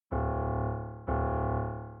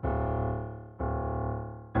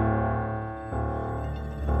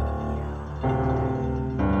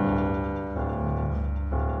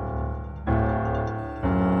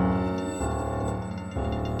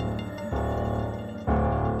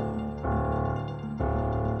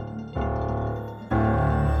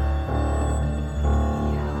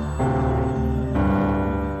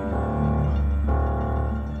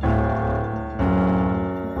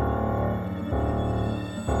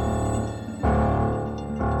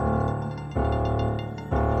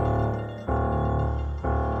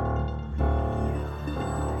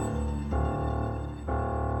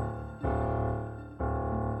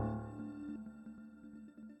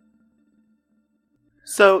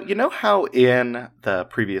So, you know how in the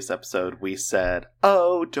previous episode we said,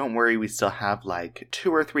 oh, don't worry, we still have like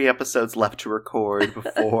 2 or 3 episodes left to record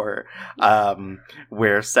before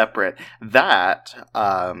we're separate. That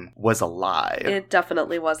was a lie. It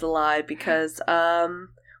definitely was a lie because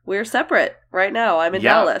we're separate right now. I'm in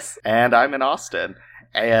Dallas. And I'm in Austin.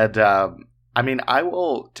 And I mean, I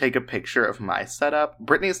will take a picture of my setup.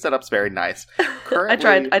 Brittany's setup's very nice.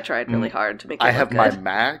 Currently, I tried really hard to make it I have good. my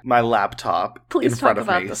Mac, my laptop Please in front of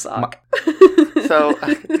talk me. about the sock. So,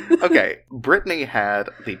 okay, Brittany had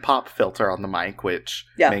the pop filter on the mic, which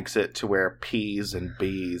makes it to where P's and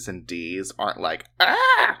B's and D's aren't like,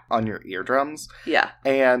 on your eardrums. Yeah.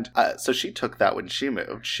 And so she took that when she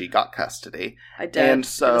moved. She got custody. I did. And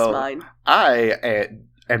so it was mine.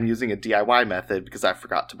 I'm using a DIY method because I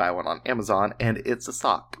forgot to buy one on Amazon, and it's a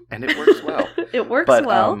sock, and it works well. It works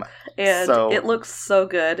well, and it looks so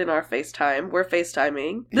good in our FaceTime. We're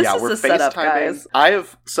FaceTiming. This is the setup, guys.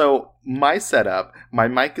 So my setup, my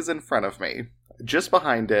mic is in front of me. Just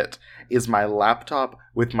behind it is my laptop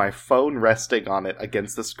with my phone resting on it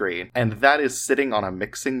against the screen, and that is sitting on a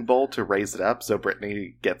mixing bowl to raise it up so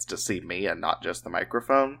Brittany gets to see me and not just the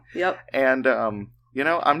microphone. Yep. And, you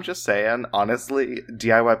know, I'm just saying, honestly,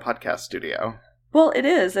 DIY podcast studio. Well, it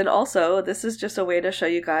is, and also, this is just a way to show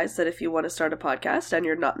you guys that if you want to start a podcast and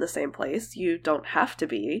you're not in the same place, you don't have to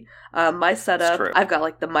be. My setup, I've got,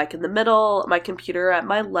 like, the mic in the middle, my computer at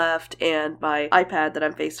my left, and my iPad that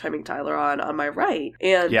I'm FaceTiming Tyler on my right.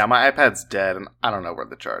 And yeah, my iPad's dead, and I don't know where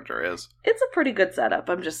the charger is. It's a pretty good setup,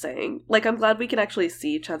 I'm just saying. Like, I'm glad we can actually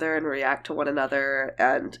see each other and react to one another,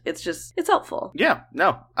 and it's helpful. Yeah,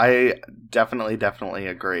 no, I definitely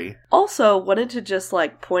agree. Also, wanted to just,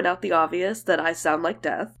 like, point out the obvious that I sound like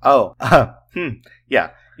death. Oh,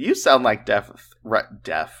 yeah. You sound like death.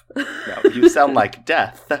 No, you sound like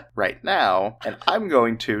death right now, and I'm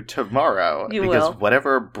going to tomorrow. Because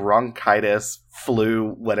whatever bronchitis,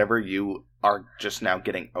 flu, whatever you are just now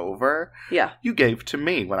getting over, you gave to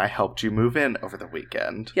me when I helped you move in over the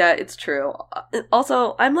weekend. Yeah, it's true.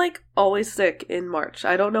 Also, I'm like always sick in March.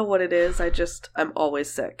 I don't know what it is. I'm always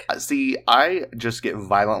sick. See, I just get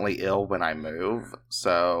violently ill when I move,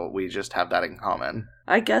 so we just have that in common.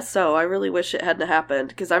 I guess so. I really wish it hadn't happened,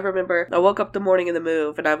 because I remember I woke up the morning of the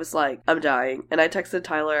move and I was like, I'm dying. And I texted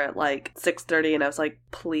Tyler at like 6:30 and I was like,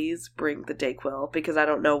 please bring the Dayquil, because I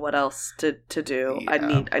don't know what else to do.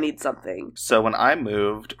 Yeah. I need something. So when I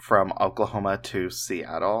moved from Oklahoma to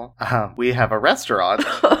Seattle, we have a restaurant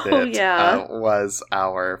that was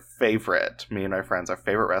our favorite, me and my friends, our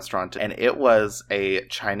favorite restaurant. And it was a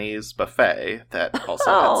Chinese buffet that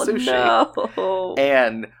also had sushi. No.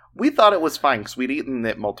 And we thought it was fine because we'd eaten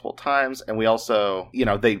it multiple times, and we also, you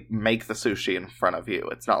know, they make the sushi in front of you.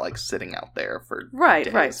 It's not like sitting out there for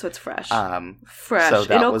days. Right, so it's fresh. Fresh so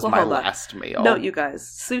that in was Oklahoma. My last meal. Note, you guys,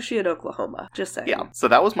 sushi in Oklahoma, just saying. Yeah, so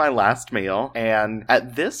that was my last meal, and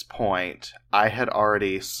at this point, I had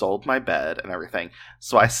already sold my bed and everything,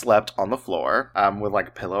 so I slept on the floor with like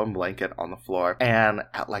a pillow and blanket on the floor, and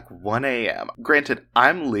at like 1 a.m., granted,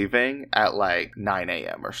 I'm leaving at like 9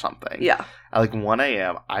 a.m. or something. Yeah. At like 1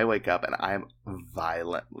 a.m., I wake up and I'm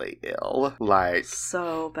violently ill. Like,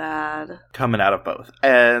 so bad. Coming out of both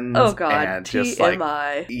ends. Oh, God. And just like,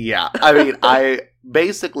 TMI. Yeah. I mean, I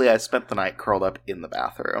spent the night curled up in the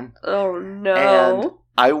bathroom. Oh, no. And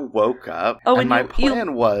I woke up, and my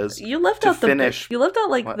plan was you left to out finish... You left out,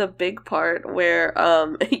 like, the big part where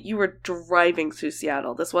you were driving to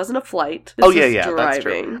Seattle. This wasn't a flight. This was driving. That's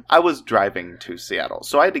true. I was driving to Seattle.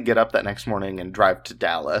 So I had to get up that next morning and drive to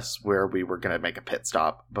Dallas, where we were going to make a pit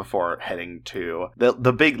stop before heading to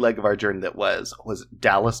the big leg of our journey that was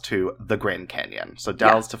Dallas to the Grand Canyon. So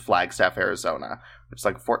Dallas to Flagstaff, Arizona. It's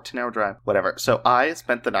like a 14-hour drive, whatever. So I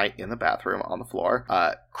spent the night in the bathroom on the floor,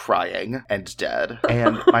 crying and dead.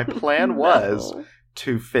 And my plan was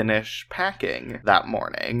to finish packing that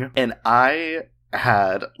morning. And I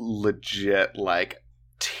had legit, like,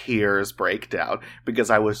 tears break down because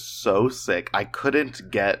I was so sick. I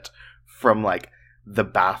couldn't get from, like, the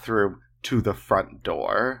bathroom to the front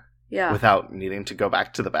door. Yeah. Without needing to go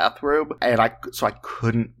back to the bathroom. And so I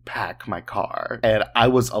couldn't pack my car. And I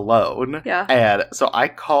was alone. Yeah. And so I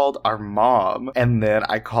called our mom. And then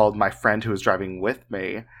I called my friend who was driving with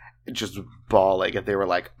me, just bawling. And they were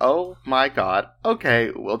like, oh my God. Okay,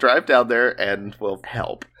 we'll drive down there and we'll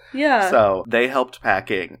help. Yeah. So they helped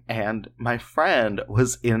packing. And my friend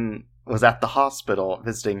was at the hospital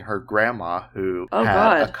visiting her grandma who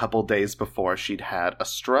had a couple days before she'd had a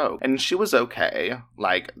stroke. And she was okay.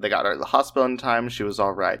 Like, they got her to the hospital in time. She was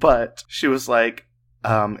all right. But she was like,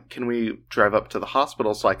 can we drive up to the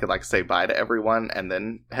hospital so I could like say bye to everyone and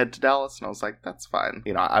then head to Dallas? And I was like, that's fine.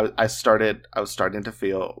 You know, I was starting to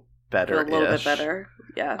feel better. A little bit better.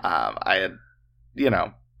 Yeah. I had, you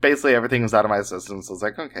know, basically everything was out of my system. So I was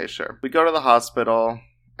like, okay, sure. We go to the hospital.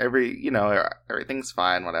 Everything's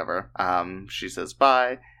fine, whatever. She says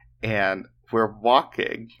bye. And we're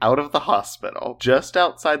walking out of the hospital just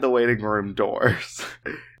outside the waiting room doors.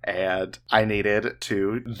 And I needed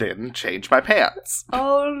to then change my pants.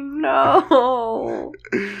 Oh, no.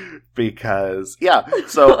 Because, yeah,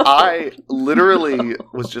 so I literally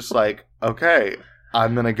was just like, okay,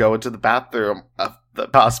 I'm going to go into the bathroom of the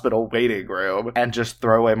hospital waiting room and just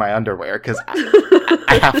throw away my underwear because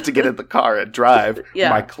I have to get in the car and drive. Yeah.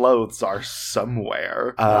 My clothes are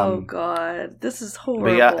somewhere. Oh, God. This is horrible.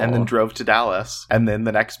 But yeah, and then drove to Dallas. And then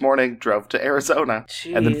the next morning, drove to Arizona.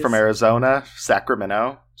 Jeez. And then from Arizona,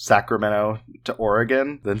 Sacramento to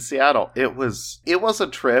Oregon, then Seattle. It was a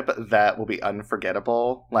trip that will be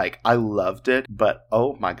unforgettable. Like, I loved it, but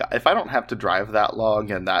oh my God, if I don't have to drive that long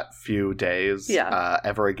in that few days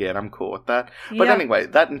ever again, I'm cool with that. But anyway,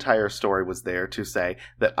 that entire story was there to say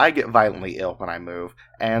that I get violently ill when I move,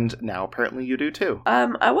 and now apparently you do too.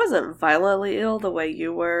 I wasn't violently ill the way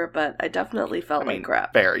you were, but I definitely felt like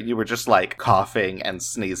crap. Fair. You were just like coughing and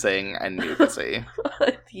sneezing and mucusy.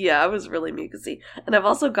 Yeah, I was really mucusy. And I've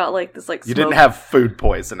also got like this like You didn't have food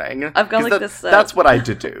poisoning. I've got like this that's what I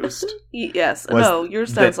deduced. Yes. No,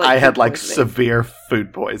 yours sounds like I had like severe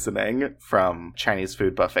food poisoning from Chinese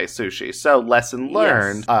food buffet sushi. So lesson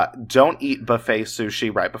learned, don't eat buffet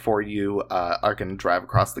sushi right before you are going to drive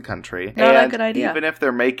across the country. Not a good idea. Even if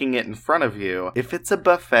they're making it in front of you, if it's a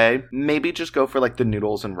buffet, maybe just go for like the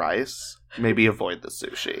noodles and rice. Maybe avoid the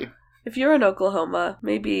sushi. If you're in Oklahoma,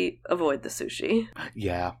 maybe avoid the sushi.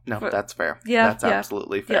 Yeah, no, that's fair. Yeah, that's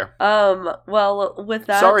absolutely fair. Yeah. Well, with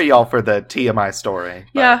that... Sorry, y'all, for the TMI story.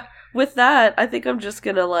 But... Yeah, with that, I think I'm just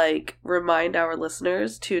gonna, like, remind our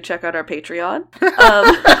listeners to check out our Patreon.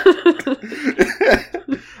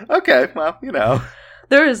 Okay, well, you know.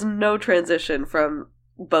 There is no transition from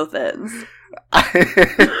both ends.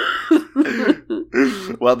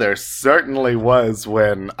 Well, there certainly was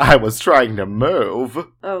when I was trying to move.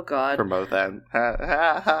 Oh, God. From both ends.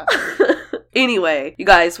 Anyway, you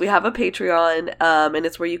guys, we have a Patreon, and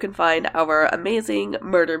it's where you can find our amazing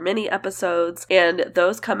murder mini episodes, and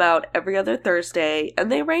those come out every other Thursday,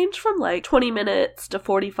 and they range from like 20 minutes to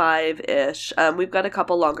 45-ish. We've got a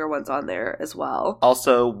couple longer ones on there as well.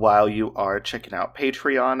 Also, while you are checking out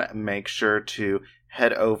Patreon, make sure to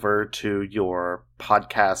head over to your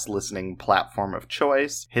podcast listening platform of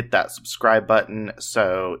choice, hit that subscribe button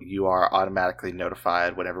so you are automatically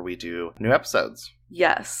notified whenever we do new episodes.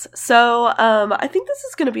 Yes. So, I think this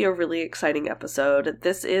is going to be a really exciting episode.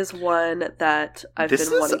 This is one that I've been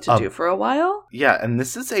wanting to do for a while. Yeah, and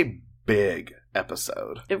this is a big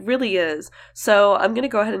episode. It really is. So, I'm going to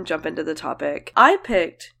go ahead and jump into the topic. I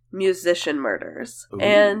picked musician murders. Ooh.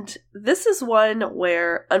 And this is one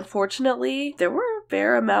where, unfortunately, there were a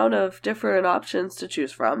fair amount of different options to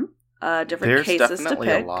choose from. Different cases to pick. There's definitely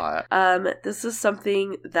a lot. This is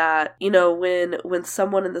something that, you know, when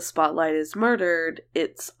someone in the spotlight is murdered,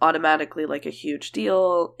 it's automatically like a huge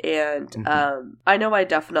deal. And I know I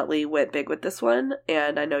definitely went big with this one,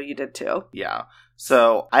 and I know you did too. Yeah.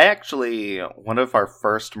 So I actually, one of our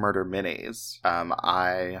first murder minis,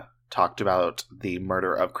 I talked about the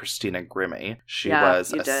murder of Christina Grimmie. She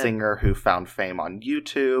was a singer who found fame on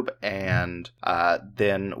YouTube and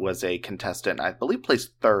then was a contestant, I believe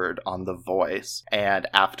placed third on The Voice. And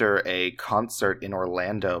after a concert in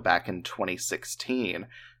Orlando back in 2016,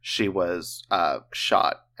 she was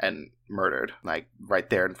shot and murdered, like right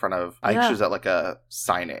there in front of, I think she was at like a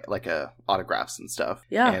signing, like a autographs and stuff.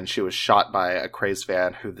 Yeah. And she was shot by a crazed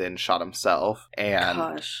fan who then shot himself.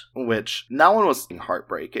 And which that one was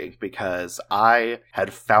heartbreaking because I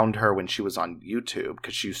had found her when she was on YouTube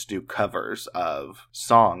because she used to do covers of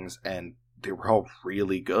songs and they were all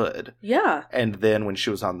really good. Yeah. And then when she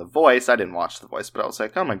was on The Voice, I didn't watch The Voice, but I was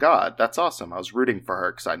like, oh my God, that's awesome. I was rooting for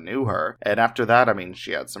her because I knew her. And after that, I mean,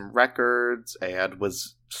 she had some records and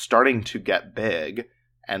was starting to get big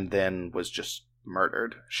and then was just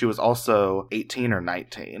murdered. She was also 18 or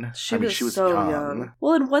 19. She was so young.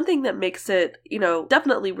 Well, and one thing that makes it, you know,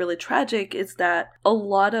 definitely really tragic is that a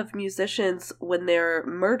lot of musicians, when they're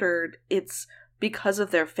murdered, it's because of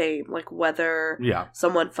their fame, like whether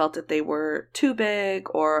someone felt that they were too big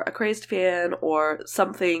or a crazed fan or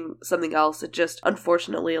something else. It just,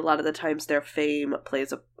 unfortunately, a lot of the times their fame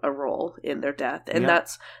plays a role in their death. And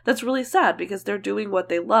that's really sad because they're doing what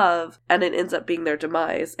they love and it ends up being their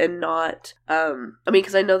demise and not,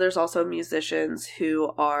 because I know there's also musicians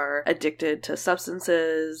who are addicted to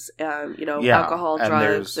substances and, alcohol,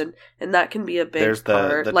 drugs, and that can be a big part.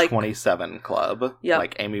 There's the 27 Club,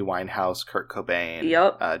 like Amy Winehouse, Kurt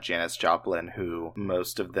Cobain, Janis Joplin, who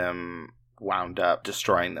most of them wound up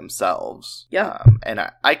destroying themselves. And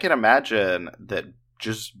I can imagine that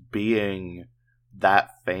just being that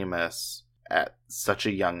famous at such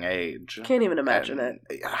a young age. Can't even imagine it.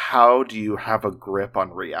 How do you have a grip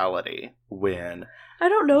on reality when I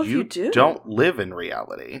don't know if you do. You don't live in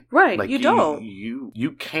reality. Right, like, you don't.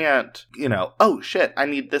 You can't, oh shit, I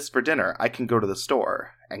need this for dinner. I can go to the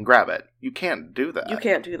store and grab it. You can't do that. You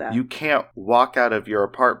can't do that. You can't walk out of your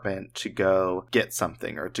apartment to go get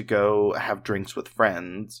something or to go have drinks with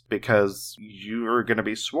friends because you're going to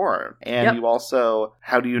be sworn. And you also,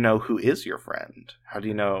 how do you know who is your friend? How do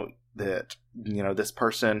you know that, this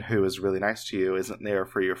person who is really nice to you isn't there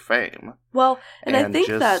for your fame? Well, and I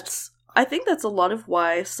think that's a lot of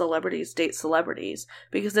why celebrities date celebrities,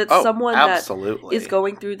 because it's someone that is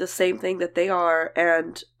going through the same thing that they are,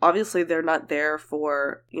 and obviously they're not there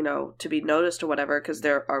for, to be noticed or whatever, because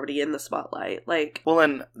they're already in the spotlight. Well,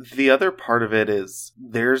 and the other part of it is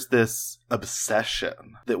there's this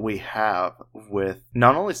obsession that we have with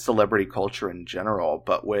not only celebrity culture in general,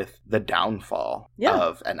 but with the downfall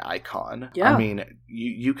of an icon. I mean,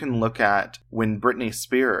 you can look at when Britney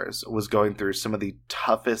Spears was going through some of the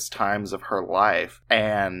toughest times of her life,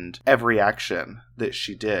 and every action that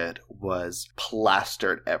she did was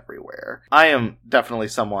plastered everywhere. I am definitely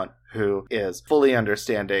someone who is fully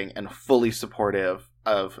understanding and fully supportive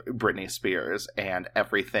of Britney Spears and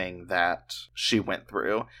everything that she went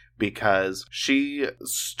through, because she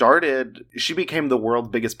became the world's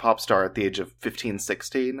biggest pop star at the age of 15,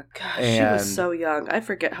 16. Gosh, she was so young. I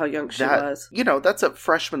forget how young she was. That's a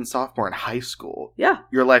freshman, sophomore in high school. Yeah.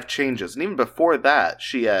 Your life changes. And even before that,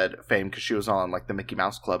 she had fame because she was on the Mickey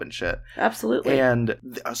Mouse Club and shit. Absolutely.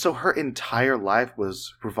 And so her entire life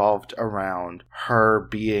was revolved around her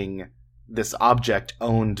being this object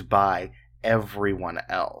owned by everyone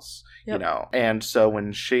else, and so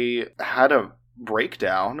when she had a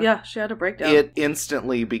breakdown, she had a breakdown, it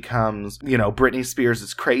instantly becomes, Britney Spears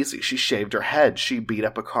is crazy. She shaved her head, she beat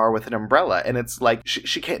up a car with an umbrella, and it's like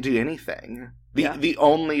she can't do anything. The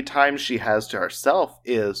only time she has to herself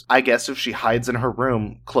is, I guess, if she hides in her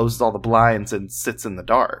room, closes all the blinds, and sits in the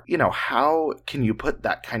dark. How can you put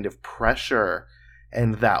that kind of pressure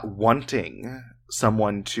and that wanting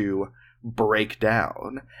someone to break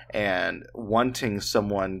down and wanting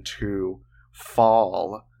someone to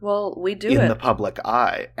fall we do in the public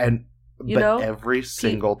eye, and every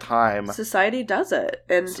single time society does it,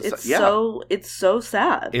 and it's so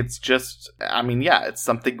sad. It's just, it's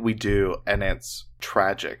something we do, and it's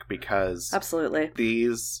tragic because absolutely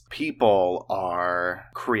these people are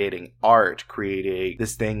creating art, creating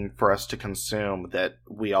this thing for us to consume that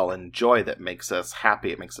we all enjoy, that makes us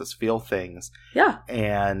happy, it makes us feel things,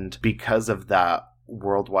 and because of that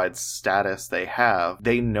worldwide status they have,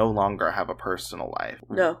 they no longer have a personal life.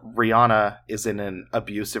 No. Rihanna is in an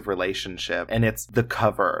abusive relationship, and it's the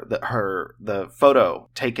cover, the photo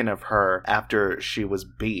taken of her after she was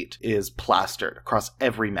beat is plastered across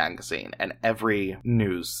every magazine, and every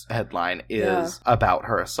news headline is about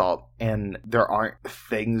her assault, and there aren't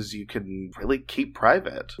things you can really keep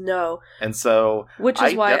private. No. And so which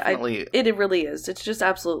is it really is. It's just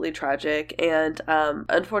absolutely tragic, and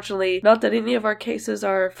unfortunately, not that any of our cases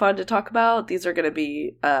are fun to talk about. These are going to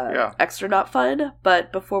be extra not fun.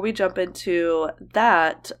 But before we jump into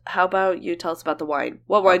that, how about you tell us about the wine?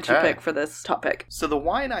 What wine did you pick for this topic? So the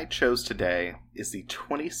wine I chose today is the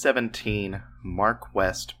 2017 Mark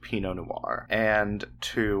West Pinot Noir. And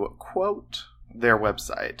to quote their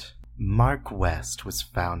website, Mark West was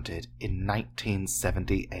founded in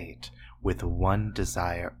 1978 with one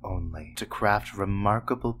desire only: to craft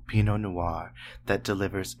remarkable Pinot Noir that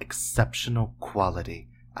delivers exceptional quality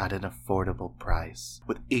at an affordable price.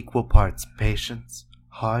 With equal parts patience,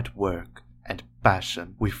 hard work, and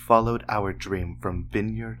passion, we followed our dream from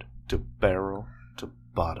vineyard to barrel to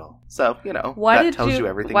bottle. So, that tells you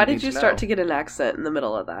everything. Why did you start to get an accent in the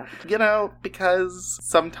middle of that? Because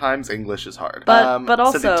sometimes English is hard. But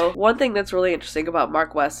also, one thing that's really interesting about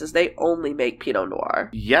Mark West is they only make Pinot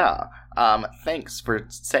Noir. Yeah. Thanks for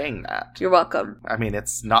saying that. You're welcome.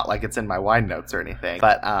 It's not like it's in my wine notes or anything.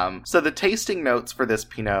 But, so the tasting notes for this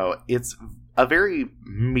Pinot, it's a very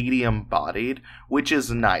medium-bodied, which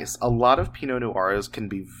is nice. A lot of Pinot Noirs can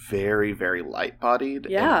be very, very light-bodied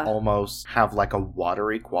and almost have a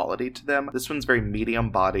watery quality to them. This one's very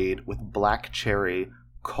medium-bodied with black cherry,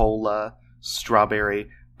 cola, strawberry,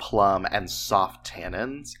 plum, and soft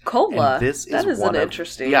tannins. Cola? And this that is one an of,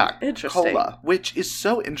 interesting. Yeah, interesting. cola, which is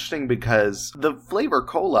so interesting because the flavor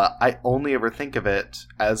cola, I only ever think of it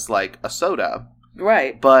as like a soda.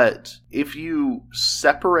 Right. But if you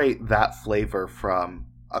separate that flavor from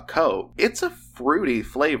a Coke, it's a fruity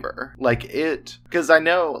flavor. Like it, because I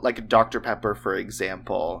know like Dr. Pepper, for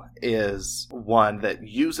example, is one that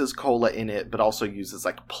uses cola in it, but also uses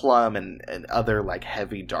like plum and other like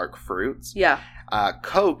heavy dark fruits. Yeah.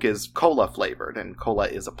 Coke is cola flavored, and cola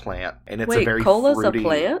is a plant, and it's a very cola's fruity. A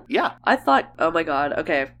plant? Yeah. I thought, oh my god,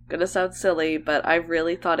 okay, gonna sound silly, but I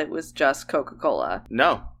really thought it was just Coca-Cola.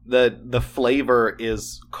 No. The flavor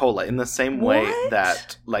is cola in the same way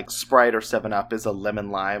that like Sprite or 7-Up is a lemon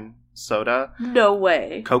lime soda. No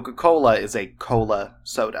way. Coca-Cola is a cola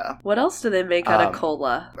soda. What else do they make out of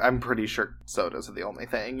cola? I'm pretty sure sodas are the only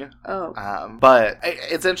thing. Oh. But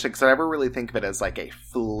it's interesting because I never really think of it as like a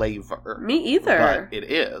flavor. Me either. But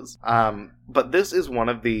it is. But this is one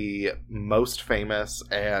of the most famous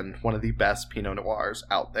and one of the best Pinot Noirs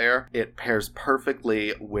out there. It pairs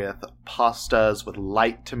perfectly with pastas, with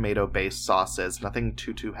light tomato-based sauces, nothing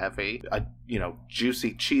too heavy.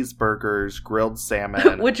 Juicy cheeseburgers, grilled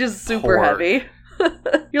salmon, which is super pork. Heavy.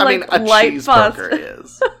 You're I mean, a light cheeseburger pasta.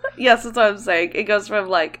 is. Yes, that's what I'm saying. It goes from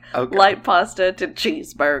light pasta to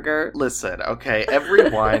cheeseburger. Listen, okay, every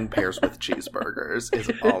wine pairs with cheeseburgers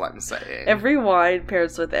is all I'm saying. Every wine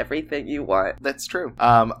pairs with everything you want. That's true.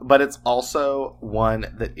 But it's also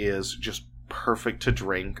one that is just perfect to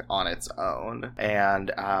drink on its own.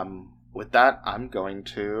 And with that, I'm going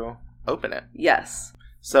to open it. Yes.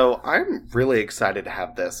 So I'm really excited to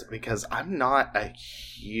have this because I'm not a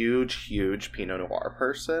huge Pinot Noir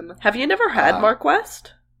person. Have you never had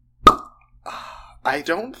Marquest? I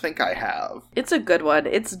don't think I have. It's a good one.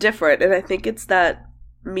 It's different, and I think it's that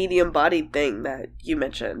medium-bodied thing that you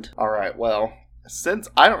mentioned. All right, well, since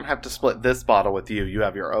I don't have to split this bottle with you, you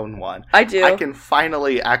have your own one. I do. I can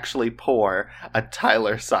finally actually pour a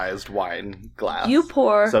Tyler-sized wine glass. You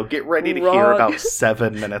pour So get ready to hear about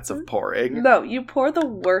 7 minutes of pouring. No, you pour the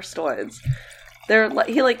worst ones.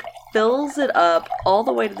 He fills it up all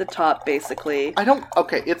the way to the top, basically.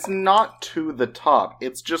 Okay, it's not to the top.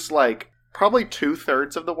 It's just probably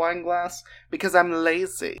 2/3 of the wine glass because I'm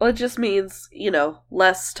lazy. Well, it just means,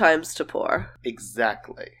 less times to pour.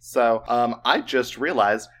 Exactly. So, I just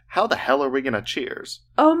realized, how the hell are we gonna cheers?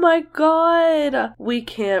 Oh my god! We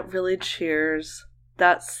can't really cheers.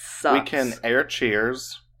 That sucks. We can air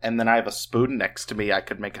cheers, and then I have a spoon next to me. I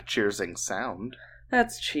could make a cheersing sound.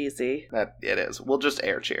 That's cheesy. That it is. We'll just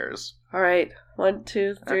air cheers. Alright. 1,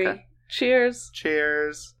 2, 3. Okay. Cheers.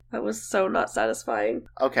 Cheers. That was so not satisfying.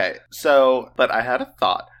 Okay, but I had a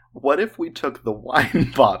thought. What if we took the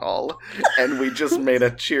wine bottle and we just made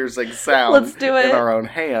a cheersing sound Let's do it. in our own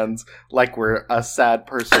hands, like we're a sad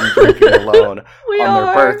person drinking alone on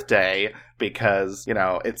their birthday because,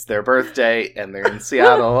 it's their birthday and they're in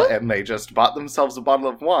Seattle and they just bought themselves a bottle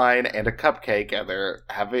of wine and a cupcake and they're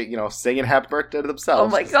having, singing happy birthday to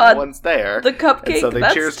themselves. Oh my god. No one's there. The cupcake, so they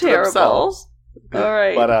cheers terrible. To themselves. All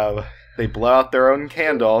right. But, they blow out their own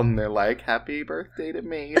candle, and they're like, happy birthday to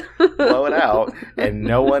me. Blow it out, and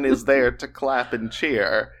no one is there to clap and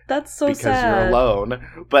cheer. That's so because sad. You're alone.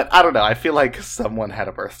 But I don't know, I feel like someone had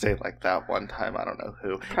a birthday like that one time. I don't know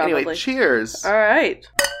who. Probably. Anyway, cheers. All right.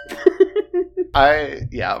 I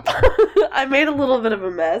made a little bit of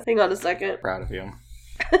a mess. Hang on a second. Proud of you.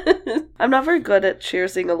 I'm not very good at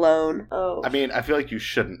cheersing alone. Oh. I mean, I feel like you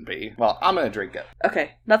shouldn't be. Well, I'm gonna drink it.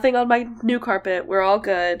 Okay. Nothing on my new carpet. We're all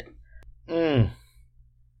good. Yes.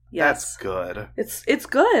 That's good. It's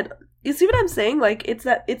good. You see what I'm saying?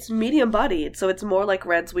 It's medium bodied, so it's more like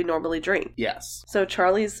reds we normally drink. Yes. So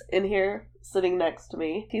Charlie's in here sitting next to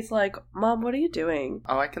me. He's like, Mom, what are you doing?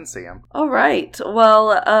 Oh, I can see him. All right.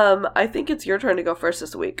 Well, I think it's your turn to go first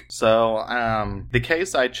this week. So, the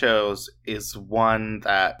case I chose is one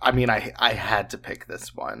that, I had to pick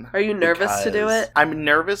this one. Are you nervous to do it? I'm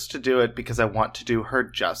nervous to do it because I want to do her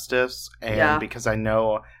justice and because I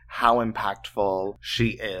know how impactful she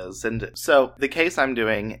is. And so the case I'm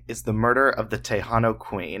doing is the murder of the Tejano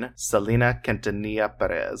queen, Selena Quintanilla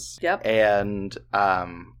Perez. Yep. And,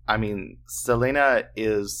 Selena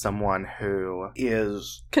is someone who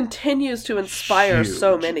continues to inspire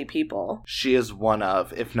so many people. She is one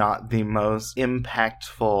of, if not the most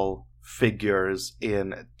impactful figures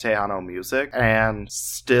in Tejano music and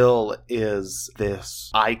still is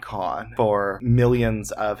this icon for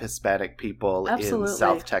millions of Hispanic people in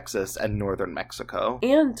South Texas and northern Mexico.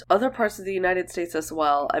 And other parts of the United States as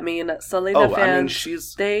well. Selena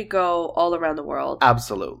fans, they go all around the world.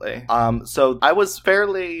 Absolutely. So I was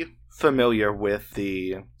fairly familiar with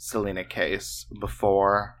the Selena case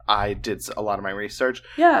before I did a lot of my research.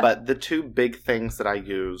 Yeah. But the two big things that I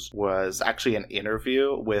used was actually an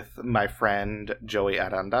interview with my friend Joey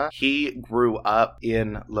Aranda. He grew up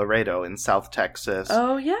in Laredo in South Texas.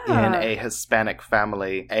 Oh, yeah. In a Hispanic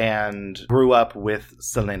family and grew up with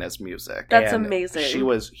Selena's music. That's and amazing. She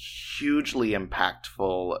was hugely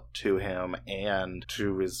impactful to him and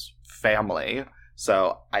to his family.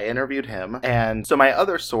 So I interviewed him. And so my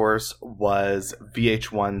other source was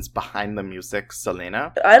VH1's Behind the Music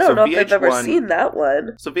Selena. I don't know if I've ever seen that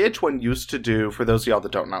one. So VH1 used to do, for those of y'all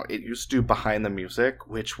that don't know, it used to do Behind the Music,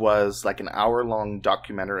 which was like an hour-long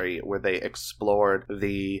documentary where they explored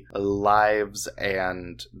the lives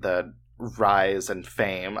and the rise and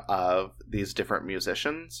fame of these different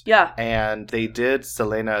musicians. Yeah. And they did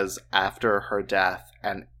Selena's after her death,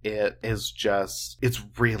 and it is just, it's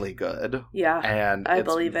really good. Yeah. And I it's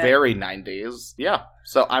believe it. very 90s. Yeah.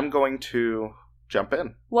 So I'm going to jump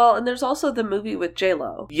in. Well, and there's also the movie with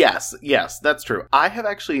J-Lo. Yes, that's true. I have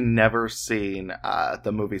actually never seen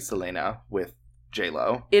the movie Selena with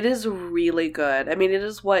J-Lo. It is really good. I mean, it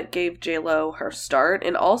is what gave J-Lo her start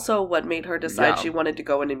and also what made her decide she wanted to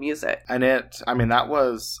go into music. And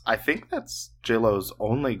I think that's J-Lo's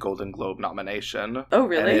only Golden Globe nomination. Oh,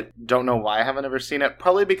 really? And don't know why I haven't ever seen it.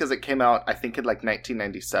 Probably because it came out, I think, in like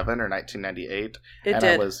 1997 or 1998. It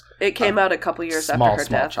did. It came out a couple years after her death.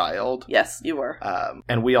 Small child. Yes, you were.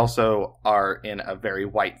 And we also are in a very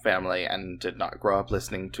white family and did not grow up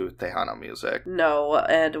listening to Tejano music. No,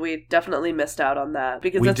 and we definitely missed out on that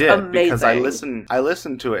because it's amazing. Because I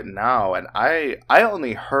listen to it now, and I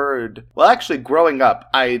only heard, well, actually, growing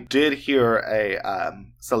up, I did hear a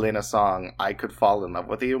Selena song, I Could Fall in Love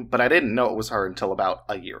with You, but I didn't know it was her until about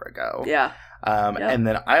a year ago. Yeah. And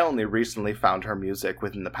then I only recently found her music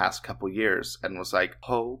within the past couple years and was like,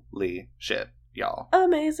 holy shit, y'all.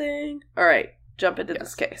 Amazing. All right, jump into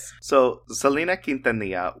this case. So, Selena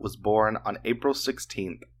Quintanilla was born on April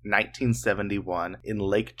 16th, 1971 in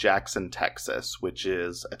Lake Jackson, Texas, which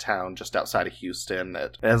is a town just outside of Houston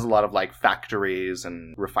that has a lot of like factories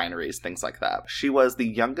and refineries, things like that. She was the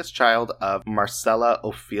youngest child of Marcela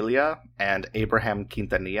Ophelia and Abraham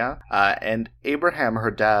Quintanilla. And Abraham, her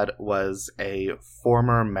dad, was a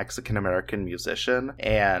former Mexican-American musician,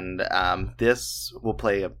 and this will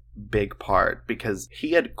play a big part because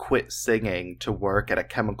he had quit singing to work at a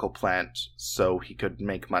chemical plant so he could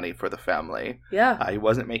make money for the family. Yeah. He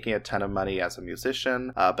wasn't making a ton of money as a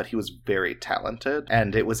musician, but he was very talented,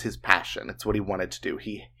 and it was his passion. It's what he wanted to do.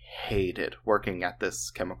 He hated working at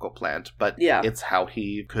this chemical plant, but it's how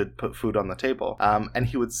he could put food on the table. And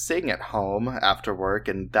he would sing at home after work,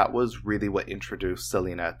 and that was really what introduced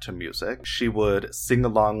Selena to music. She would sing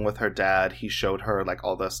along with her dad. He showed her like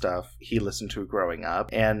all the stuff he listened to growing up,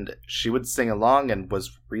 and she would sing along and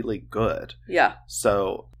was really good. Yeah.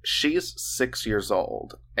 So she's 6 years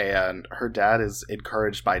old, and her dad is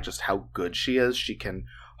encouraged by just how good she is. She can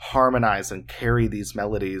harmonize and carry these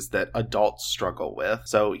melodies that adults struggle with.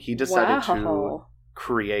 So he decided to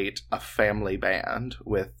create a family band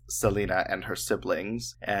with Selena and her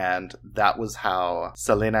siblings, and that was how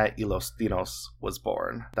Selena y los Dinos was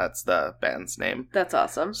born. That's the band's name. That's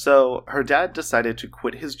awesome. So her dad decided to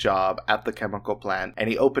quit his job at the chemical plant, and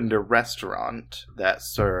he opened a restaurant that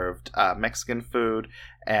served Mexican food,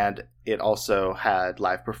 and it also had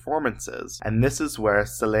live performances. And this is where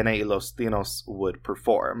Selena y los Dinos would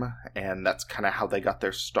perform, and that's kind of how they got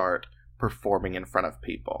their start performing in front of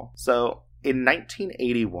people. So in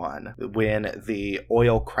 1981, when the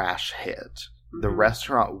oil crash hit, the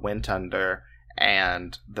restaurant went under,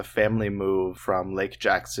 and the family moved from Lake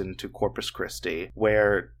Jackson to Corpus Christi,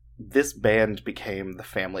 where this band became the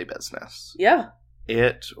family business. Yeah.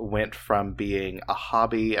 It went from being a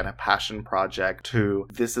hobby and a passion project to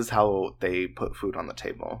this is how they put food on the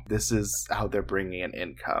table. This is how they're bringing in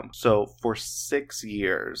income. So for 6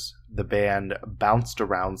 years, the band bounced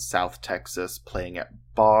around South Texas, playing at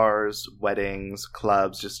bars, weddings,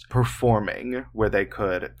 clubs, just performing where they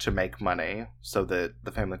could to make money so that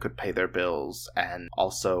the family could pay their bills and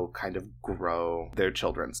also kind of grow their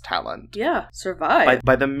children's talent. Yeah, survive.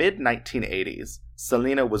 By the mid-1980s,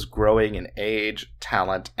 Selena was growing in age,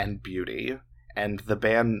 talent, and beauty, and the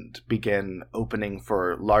band began opening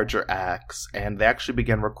for larger acts, and they actually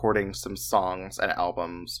began recording some songs and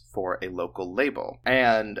albums for a local label.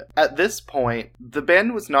 And at this point, the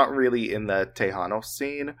band was not really in the Tejano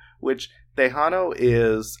scene, which Tejano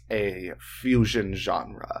is a fusion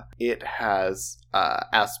genre. It has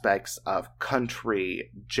aspects of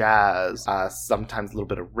country, jazz, sometimes a little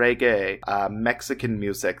bit of reggae, Mexican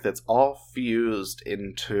music that's all fused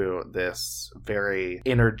into this very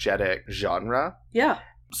energetic genre. Yeah.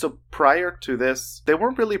 So prior to this, they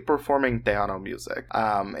weren't really performing Tejano music.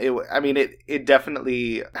 It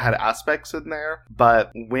definitely had aspects in there,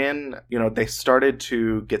 but when, they started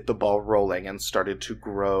to get the ball rolling and started to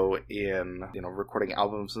grow in, recording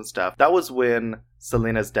albums and stuff, that was when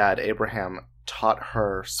Selena's dad, Abraham, taught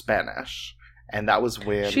her Spanish. And that was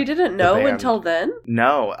when... She didn't know until then?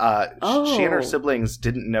 No. She and her siblings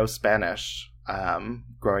didn't know Spanish.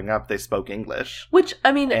 Growing up, they spoke English. Which,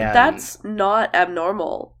 that's not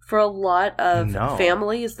abnormal. For a lot of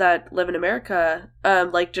families that live in America,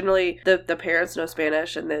 generally the parents know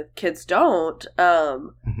Spanish and the kids don't.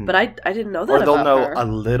 But I didn't know that about her. Or they'll know a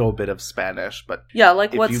little bit of Spanish, but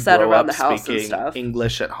what's said around the house and stuff.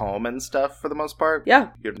 English at home and stuff for the most part. Yeah,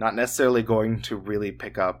 you're not necessarily going to really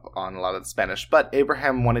pick up on a lot of the Spanish. But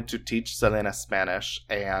Abraham wanted to teach Selena Spanish,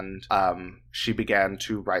 and she began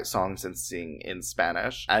to write songs and sing in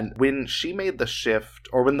Spanish. And when she made the shift,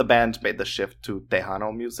 or when the band made the shift to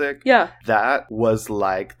Tejano music, that was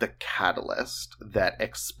like the catalyst that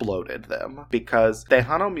exploded them. Because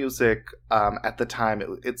Tejano music, at the time,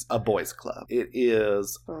 it's a boys' club. It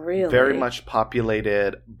is very much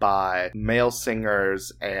populated by male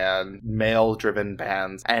singers and male-driven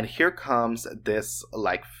bands. And here comes this,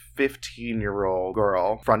 15-year-old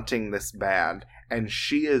girl fronting this band. And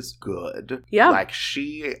she is good. Yeah.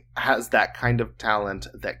 She has that kind of talent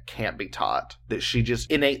that can't be taught. That she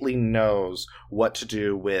just innately knows what to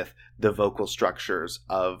do with the vocal structures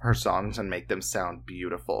of her songs and make them sound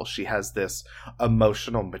beautiful. She has this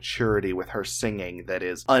emotional maturity with her singing that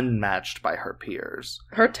is unmatched by her peers.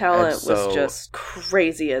 Her talent was just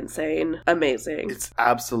crazy insane. Amazing. It's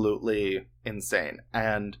absolutely insane.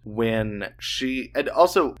 And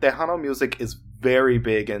also Tejano music is very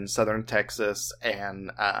big in southern Texas and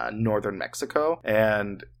northern Mexico,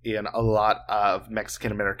 and in a lot of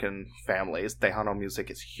Mexican-American families, Tejano music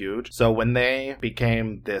is huge. So when they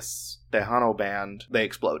became this Tejano band, they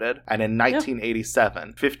exploded. And in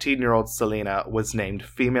 1987, 15-year-old Selena was named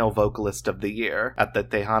Female Vocalist of the Year at the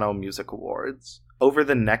Tejano Music Awards. Over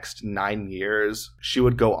the next 9 years, she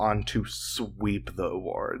would go on to sweep the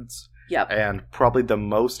awards. Yep. And probably the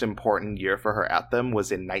most important year for her at them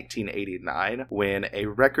was in 1989, when a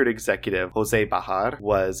record executive, Jose Bahar,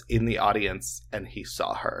 was in the audience and he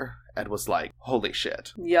saw her and was like, holy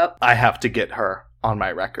shit. Yep. I have to get her on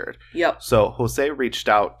my record. Yep. So Jose reached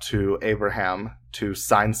out to Abraham to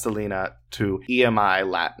sign Selena to EMI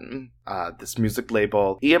Latin, this music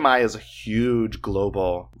label. EMI is a huge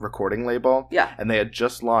global recording label. Yeah. And they had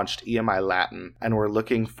just launched EMI Latin and were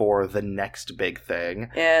looking for the next big thing.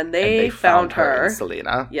 And they found her in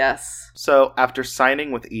Selena. Yes. So after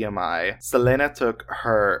signing with EMI, Selena took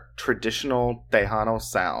her traditional Tejano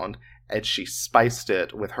sound and she spiced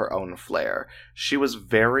it with her own flair. She was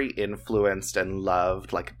very influenced and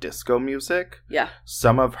loved disco music. Yeah.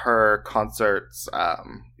 Some of her concerts,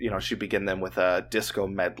 she'd begin them with a disco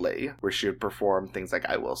medley where she would perform things like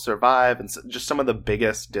I Will Survive and just some of the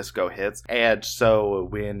biggest disco hits. And so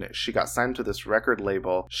when she got signed to this record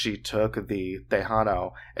label, she took the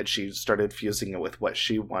Tejano and she started fusing it with what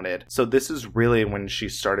she wanted. So this is really when she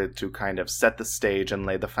started to kind of set the stage and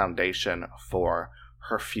lay the foundation for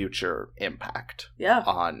her future impact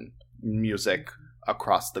on music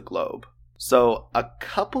across the globe. So a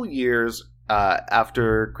couple years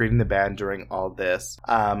after creating the band during all this,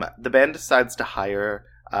 the band decides to hire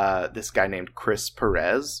this guy named Chris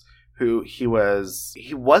Perez, who he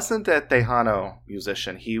wasn't a Tejano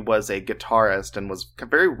musician. He was a guitarist and was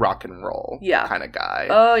very rock and roll kind of guy.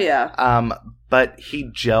 Oh, yeah. But he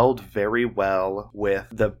gelled very well with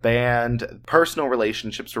the band. Personal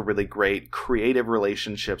relationships were really great. Creative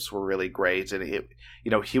relationships were really great. And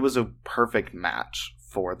he was a perfect match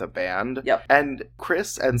for the band. Yep. And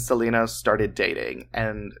Chris and Selena started dating,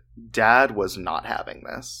 and Dad was not having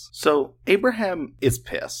this. So Abraham is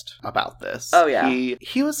pissed about this. Oh, yeah.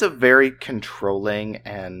 He was a very controlling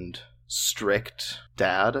and strict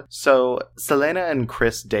dad. So Selena and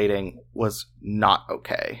Chris dating was not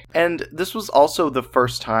okay. And this was also the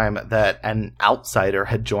first time that an outsider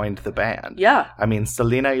had joined the band. Yeah. I mean,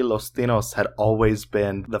 Selena y Los Tinos had always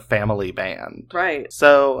been the family band. Right.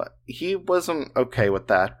 So he wasn't okay with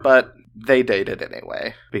that, but they dated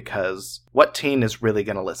anyway, because what teen is really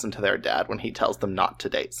going to listen to their dad when he tells them not to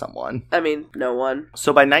date someone? I mean, no one.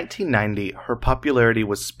 So by 1990, her popularity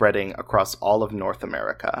was spreading across all of North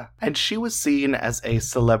America, and she was seen as a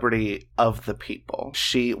celebrity of the people.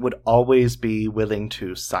 She would always be willing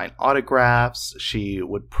to sign autographs. She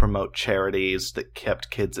would promote charities that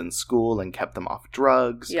kept kids in school and kept them off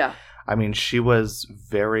drugs. Yeah. I mean, she was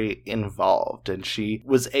very involved, and she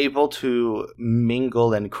was able to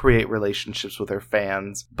mingle and create relationships with her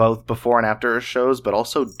fans, both before and after her shows, but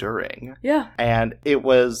also during. Yeah. And it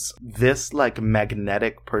was this, like,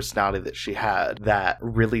 magnetic personality that she had that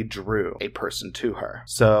really drew a person to her.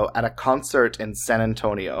 So, at a concert in San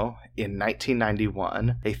Antonio in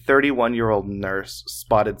 1991, a 31-year-old nurse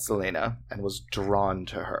spotted Selena and was drawn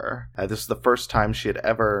to her. This was the first time she had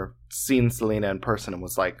ever seen Selena in person and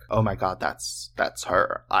was like, oh my god, that's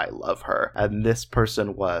her. I love her. And this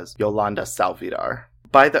person was Yolanda Salvidar.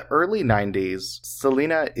 By the early 90s,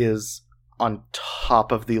 Selena is on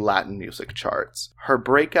top of the Latin music charts. Her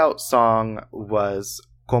breakout song was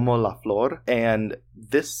Como la Flor, and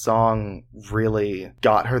this song really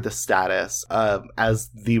got her the status of as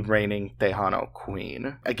the reigning Tejano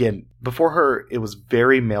queen. Again, before her, it was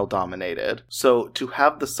very male-dominated. So to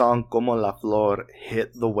have the song Como la Flor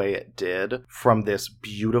hit the way it did from this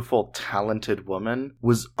beautiful, talented woman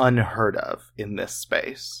was unheard of in this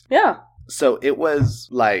space. Yeah. So it was,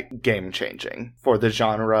 like, game-changing for the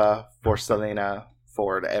genre, for Selena,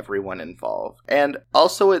 for everyone involved. And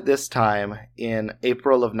also at this time, in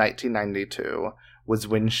April of 1992, was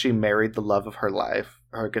when she married the love of her life,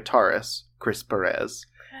 her guitarist, Chris Perez.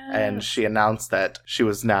 And she announced that she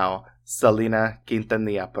was now Selena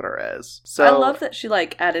Quintanilla Perez. So I love that she,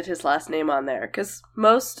 like, added his last name on there, because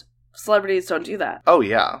most celebrities don't do that. Oh,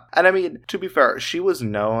 yeah. And I mean, to be fair, she was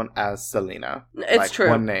known as Selena. It's like, true.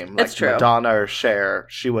 One name. Like it's true. Madonna or Cher,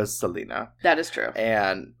 she was Selena. That is true.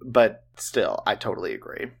 But still, I totally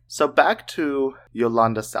agree. So back to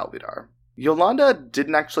Yolanda Salvidar. Yolanda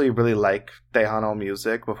didn't actually really like Tejano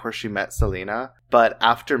music before she met Selena, but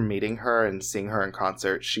after meeting her and seeing her in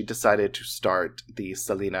concert, she decided to start the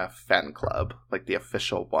Selena fan club, like the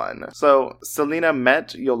official one. So Selena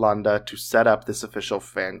met Yolanda to set up this official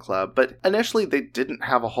fan club, but initially they didn't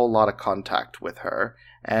have a whole lot of contact with her,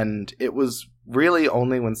 and it was really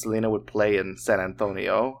only when Selena would play in San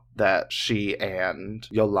Antonio that she and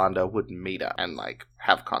Yolanda would meet up and, like,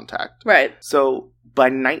 have contact. Right. So by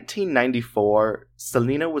 1994,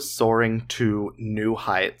 Selena was soaring to new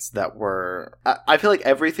heights that were... I feel like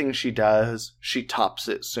everything she does, she tops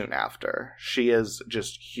it soon after. She is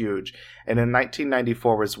just huge. And in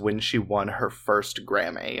 1994 was when she won her first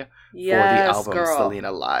Grammy for the album girl.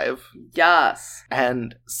 Selena Live. Yes.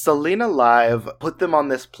 And Selena Live put them on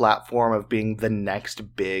this platform of being the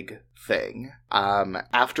next big thing.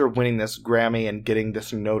 After winning this Grammy and getting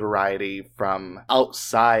this notoriety from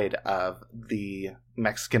outside of the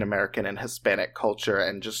Mexican American and Hispanic culture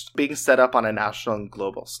and just being set up on a national and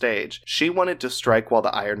global stage, she wanted to strike while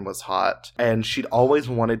the iron was hot, and she'd always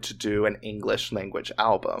wanted to do an English language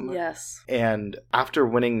album. Yes. And after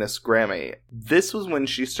winning this Grammy, this was when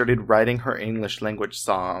she started writing her English language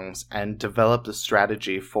songs and developed a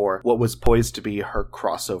strategy for what was poised to be her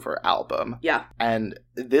crossover album. Yeah. And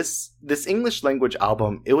this English language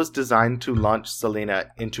album, it was designed to launch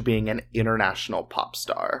Selena into being an international pop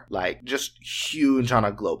star, like just huge on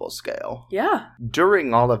a global scale. Yeah.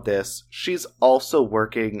 During all of this, she's also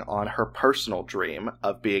working on her personal dream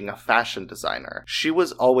of being a fashion designer. She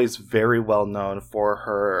was always very well known for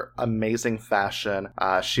her amazing fashion.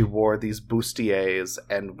 She wore these bustiers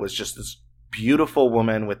and was just this beautiful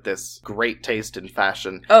woman with this great taste in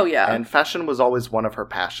fashion. Oh, yeah. And fashion was always one of her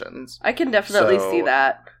passions. I can definitely see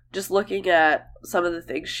that. Just looking at some of the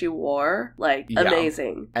things she wore, like, yeah.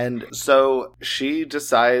 Amazing. And so she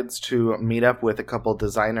decides to meet up with a couple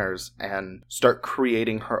designers and start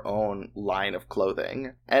creating her own line of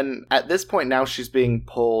clothing. And at this point now, she's being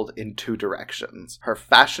pulled in two directions: her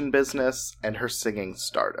fashion business and her singing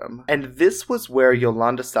stardom. And this was where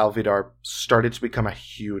Yolanda Salvidar started to become a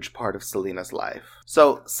huge part of Selena's life.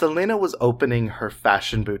 So Selena was opening her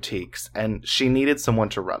fashion boutiques, and she needed someone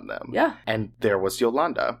to run them. Yeah. And there was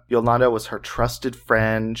Yolanda. Yolanda was her trusted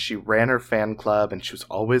friend. She ran her fan club, and she was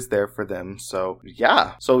always there for them. So,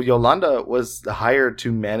 yeah. So Yolanda was hired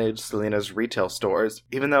to manage Selena's retail stores,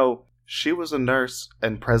 even though she was a nurse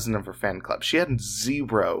and president of her fan club. She had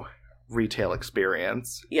zero retail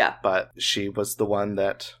experience. Yeah. But she was the one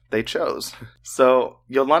that they chose. So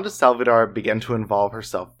Yolanda Salvidar began to involve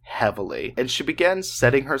herself heavily, and she began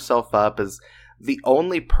setting herself up as the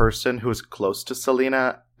only person who was close to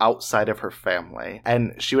Selena outside of her family.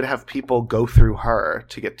 And she would have people go through her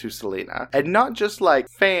to get to Selena. And not just like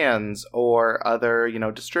fans or other,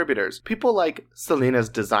 distributors. People like Selena's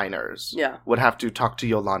designers would have to talk to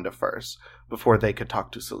Yolanda first before they could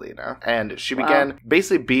talk to Selena. And she began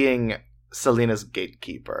basically being Selena's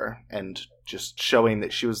gatekeeper and just showing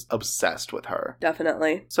that she was obsessed with her.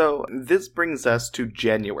 Definitely. So this brings us to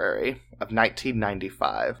January of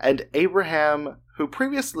 1995. And Abraham, who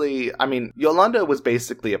previously, Yolanda was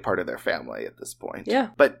basically a part of their family at this point. Yeah.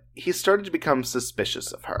 But he started to become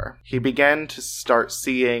suspicious of her. He began to start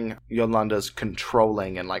seeing Yolanda's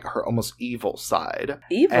controlling and her almost evil side.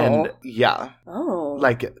 Evil? And yeah. Oh.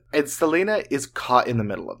 And Selena is caught in the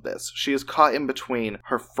middle of this. She is caught in between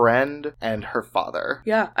her friend and her father.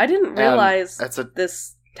 Yeah. I didn't realize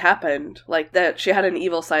this happened. That she had an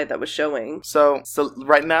evil side that was showing. So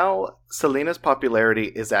right now, Selena's popularity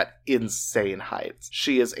is at insane heights.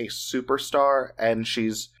 She is a superstar, and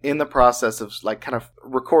she's in the process of kind of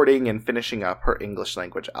recording and finishing up her English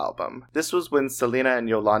language album. This was when Selena and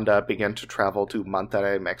Yolanda began to travel to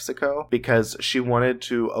Monterrey, Mexico, because she wanted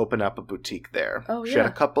to open up a boutique there. Oh, yeah. She had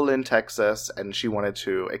a couple in Texas, and she wanted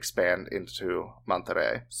to expand into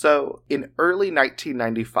Monterrey. So in early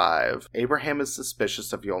 1995, Abraham is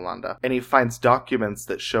suspicious of Yolanda, and he finds documents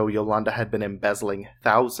that show Yolanda had been embezzling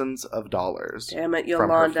thousands of dollars Damn it, from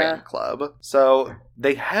Yolanda. her fan club. So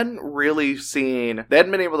they hadn't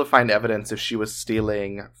been able to find evidence if she was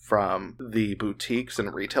stealing from the boutiques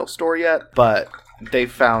and retail store yet, but they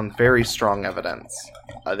found very strong evidence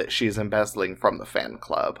that she's embezzling from the fan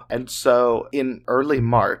club. And so in early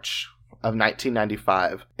March of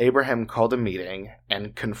 1995, Abraham called a meeting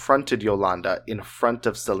and confronted Yolanda in front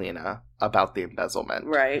of Selena about the embezzlement.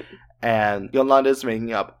 Right. And Yolanda is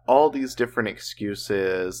making up all these different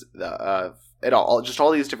excuses,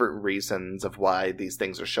 all these different reasons of why these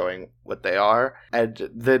things are showing what they are. And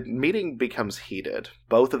the meeting becomes heated.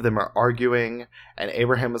 Both of them are arguing, and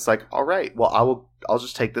Abraham is like, all right, well, I'll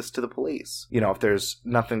just take this to the police. If there's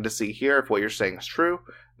nothing to see here, if what you're saying is true,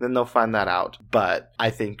 then they'll find that out. But I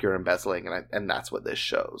think you're embezzling, and that's what this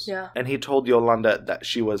shows. Yeah. And he told Yolanda that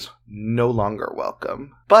she was no longer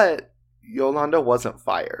welcome. But Yolanda wasn't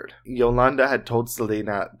fired. Yolanda had told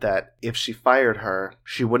Selena that if she fired her,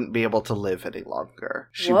 she wouldn't be able to live any longer.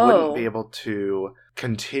 She wouldn't be able to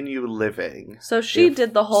continue living. So she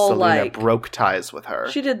did the whole Selena broke ties with her.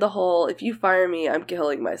 She did the whole, if you fire me, I'm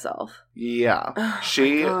killing myself. Yeah. Oh,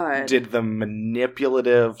 she did the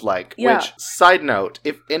manipulative, which, side note,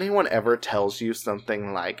 if anyone ever tells you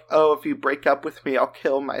something like, oh, if you break up with me, I'll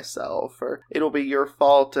kill myself, or it'll be your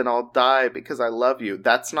fault and I'll die because I love you,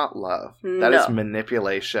 that's not love. No. That is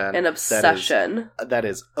manipulation. An obsession. That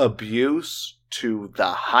is abuse to the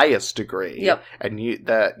highest degree. Yep. And you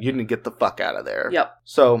need to get the fuck out of there. Yep.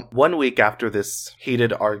 So 1 week after this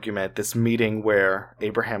heated argument, this meeting where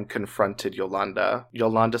Abraham confronted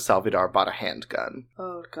Yolanda Salvador bought a handgun.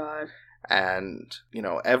 Oh, God. And,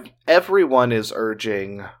 everyone is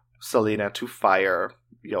urging Selena to fire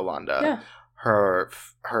Yolanda. Yeah.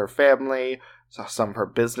 Her family, some of her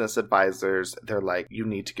business advisors, they're like, you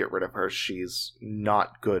need to get rid of her. She's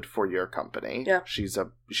not good for your company. Yeah. She's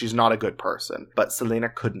not a good person. But Selena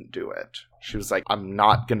couldn't do it. She was like, I'm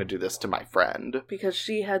not going to do this to my friend. Because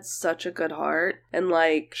she had such a good heart. And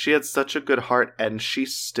she had such a good heart, and she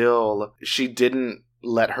didn't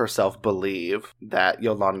let herself believe that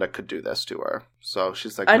Yolanda could do this to her. So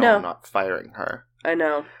she's like, no, I'm not firing her. I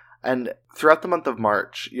know. And throughout the month of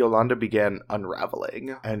March, Yolanda began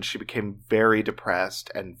unraveling, and she became very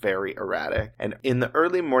depressed and very erratic. And in the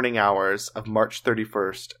early morning hours of March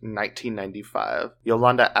 31st, 1995,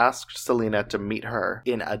 Yolanda asked Selena to meet her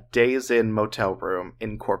in a Days Inn motel room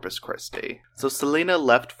in Corpus Christi. So Selena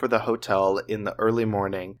left for the hotel in the early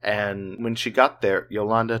morning, and when she got there,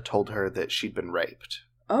 Yolanda told her that she'd been raped.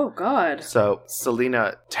 Oh, God. So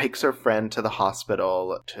Selena takes her friend to the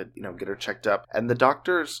hospital to, get her checked up, and the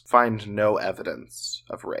doctors find no evidence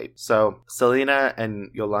of rape. So Selena and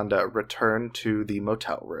Yolanda return to the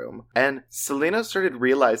motel room, and Selena started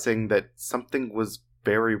realizing that something was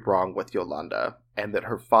very wrong with Yolanda, and that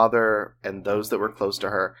her father and those that were close to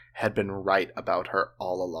her had been right about her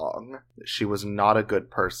all along. She was not a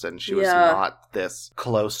good person. She was not this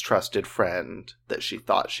close, trusted friend that she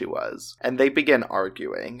thought she was. And they began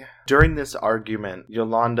arguing. During this argument,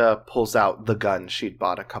 Yolanda pulls out the gun she'd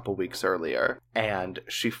bought a couple weeks earlier, and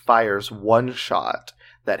she fires one shot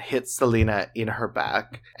that hits Selena in her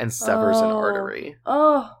back and severs an artery.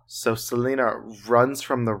 Oh. So Selena runs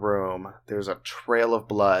from the room. There's a trail of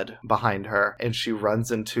blood behind her, and she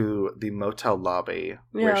runs into the motel lobby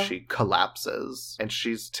where she collapses. And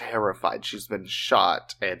she's terrified. She's been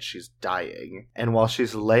shot, and she's dying. And while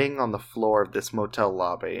she's laying on the floor of this motel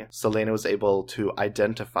lobby, Selena was able to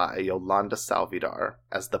identify Yolanda Salvador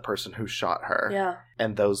as the person who shot her. Yeah.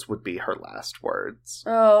 and those would be her last words.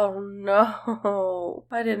 Oh, no.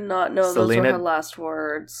 I did not know those were her last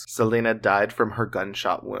words. Selena died from her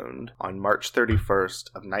gunshot wound on March 31st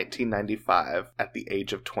of 1995 at the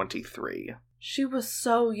age of 23. She was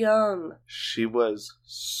so young. She was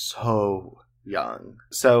so young.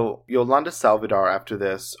 So, Yolanda Salvador, after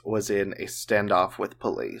this, was in a standoff with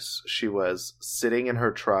police. She was sitting in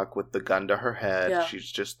her truck with the gun to her head. Yeah.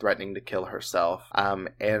 She's just threatening to kill herself.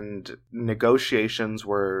 And negotiations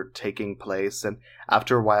were taking place, and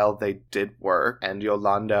after a while they did work, and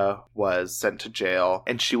Yolanda was sent to jail,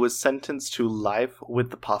 and she was sentenced to life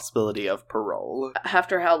with the possibility of parole.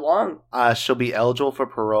 After how long? She'll be eligible for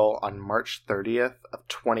parole on March 30th of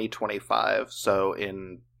 2025, so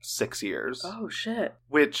in 6 years. Oh, shit.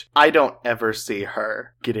 Which I don't ever see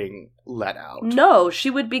her getting let out. No, she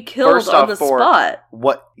would be killed on the spot.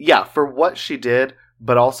 For what she did,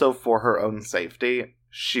 but also for her own safety,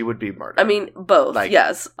 she would be murdered. I mean, both,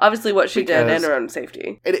 yes. Obviously what she did and her own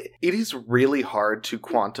safety. It is really hard to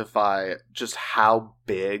quantify just how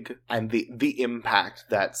big and the impact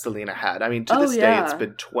that Selena had. I mean, to this day, it's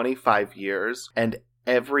been 25 years, and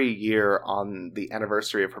every year on the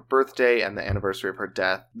anniversary of her birthday and the anniversary of her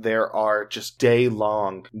death, there are just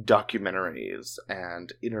day-long documentaries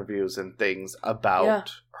and interviews and things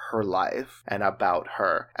about her life and about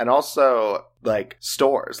her. And also, like,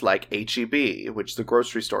 stores like H-E-B, which is the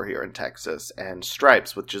grocery store here in Texas, and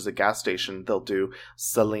Stripes, which is a gas station. They'll do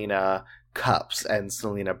Selena cups and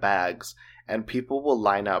Selena bags. And people will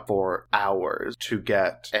line up for hours to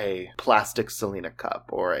get a plastic Selena cup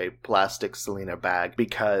or a plastic Selena bag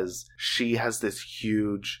because she has this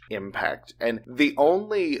huge impact. And the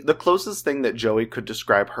closest thing that Joey could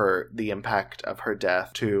describe the impact of her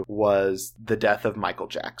death to was the death of Michael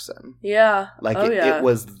Jackson. Yeah. It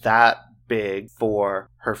was that big for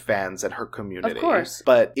her fans and her community. Of course.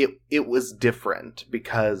 But it was different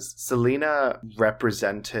because Selena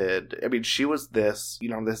represented, I mean, she was this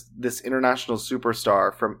international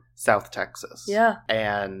superstar from South Texas. Yeah.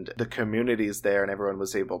 And the communities there and everyone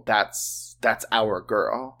was able, that's our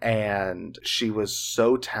girl. And she was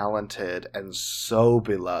so talented and so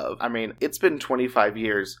beloved. I mean, it's been 25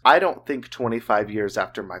 years. I don't think 25 years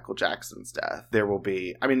after Michael Jackson's death, there will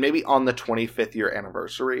be, I mean, maybe on the 25th year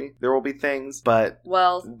anniversary, there will be things, but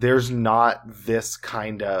there's not this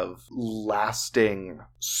kind of lasting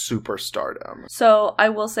superstardom. So I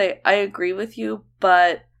will say, I agree with you,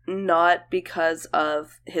 but not because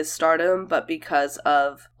of his stardom, but because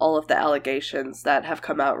of all of the allegations that have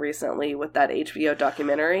come out recently with that HBO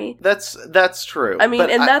documentary. That's true. I mean,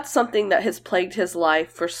 that's something that has plagued his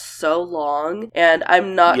life for so long, and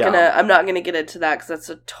I'm not gonna get into that because that's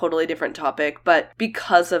a totally different topic, but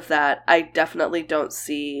because of that, I definitely don't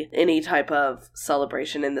see any type of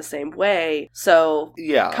celebration in the same way, so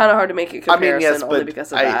kind of hard to make a comparison only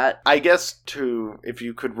because of that. I guess if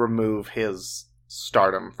you could remove his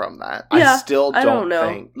stardom from that. I still don't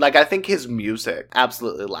think, I think his music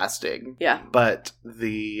absolutely lasting. Yeah. But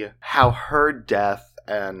how her death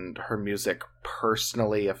and her music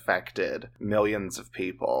personally affected millions of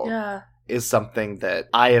people is something that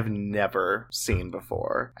I have never seen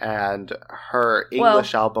before. And her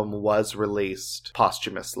English album was released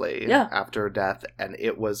posthumously after her death, and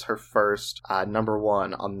it was her first number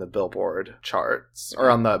one on the Billboard charts, or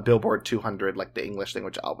on the Billboard 200, like the English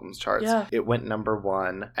language albums charts. Yeah. It went number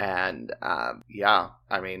one, and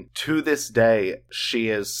I mean, to this day, she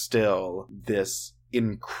is still this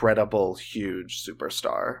incredible, huge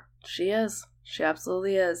superstar. She is. She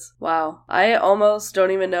absolutely is. Wow. I almost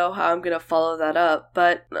don't even know how I'm going to follow that up,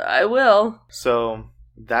 but I will. So,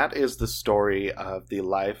 that is the story of the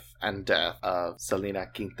life and death of Selena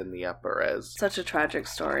Quintanilla Perez. Such a tragic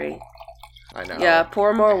story. I know. Yeah,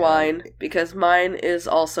 pour more wine, because mine is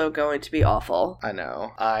also going to be awful. I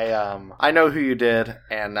know. I know who you did,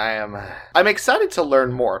 and I'm excited to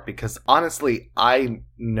learn more, because honestly, I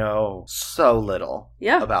know so little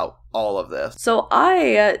about all of this. So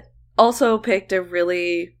I also picked a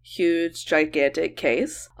really huge, gigantic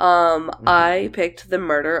case. I picked the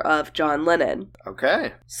murder of John Lennon.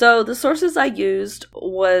 Okay. So the sources I used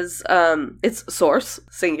was, it's source,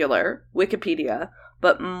 singular, Wikipedia,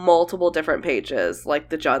 but multiple different pages, like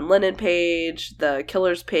the John Lennon page, the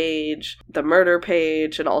Killers page, the murder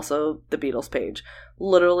page, and also the Beatles page.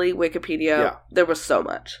 Literally, Wikipedia, there was so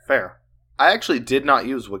much. Fair. I actually did not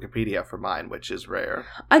use Wikipedia for mine, which is rare.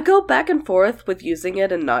 I go back and forth with using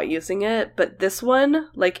it and not using it, but this one,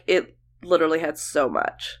 it literally had so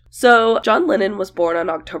much. So, John Lennon was born on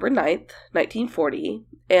October 9th, 1940,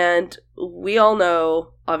 and we all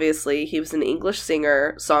know, obviously, he was an English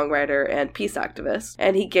singer, songwriter, and peace activist,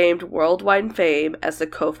 and he gained worldwide fame as the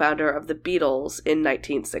co-founder of the Beatles in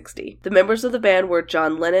 1960. The members of the band were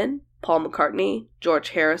John Lennon, Paul McCartney, George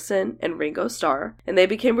Harrison, and Ringo Starr, and they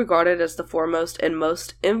became regarded as the foremost and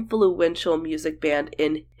most influential music band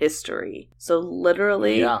in history. So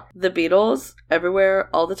literally, the Beatles, everywhere,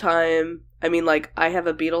 all the time. I mean, like, I have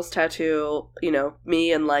a Beatles tattoo, you know,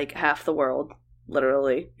 me and, like, half the world,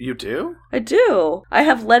 literally. You do? I do. I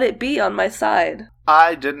have Let It Be on my side.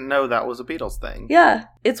 I didn't know that was a Beatles thing. Yeah,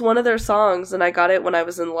 it's one of their songs, and I got it when I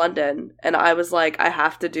was in London, and I was like, I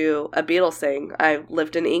have to do a Beatles thing. I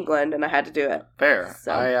lived in England, and I had to do it. Fair.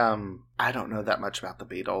 So. I don't know that much about the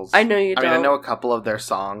Beatles. I know you don't. I mean, I know a couple of their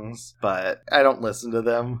songs, but I don't listen to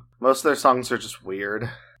them. Most of their songs are just weird.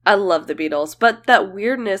 I love the Beatles, but that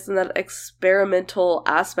weirdness and that experimental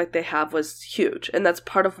aspect they have was huge, and that's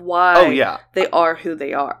part of why they are who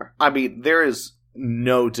they are. I mean, there is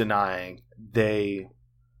no denying they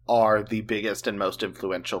are the biggest and most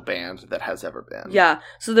influential band that has ever been. Yeah,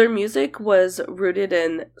 so their music was rooted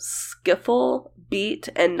in skiffle, beat,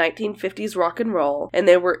 and 1950s rock and roll, and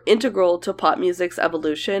they were integral to pop music's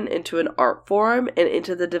evolution into an art form and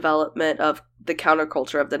into the development of the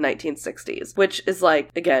counterculture of the 1960s, which is,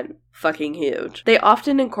 like, again, fucking huge. They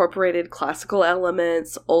often incorporated classical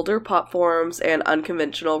elements, older pop forms, and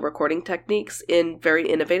unconventional recording techniques in very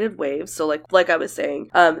innovative ways. So like I was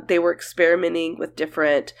saying, they were experimenting with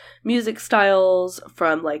different music styles,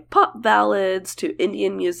 from like pop ballads to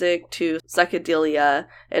Indian music to psychedelia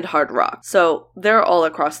and hard rock. So they're all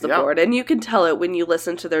across the board, and you can tell it when you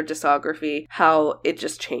listen to their discography how it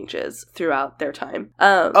just changes throughout their time.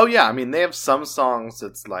 I mean, they have some songs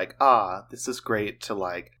that's like, this is great to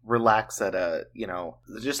like relax at a, you know,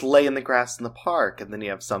 just lay in the grass in the park. And then you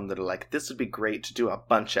have some that are like, this would be great to do a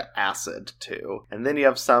bunch of acid to. And then you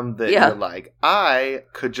have some that you're like, I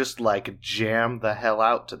could just like jam the hell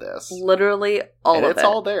out to this. Literally all of it. It's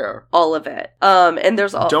all there. All of it. And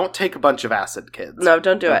there's Don't take a bunch of acid, kids. No,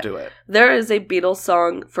 don't do it. Don't do it. There is a Beatles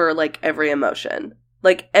song for like every emotion.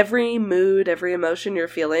 Like, every mood, every emotion you're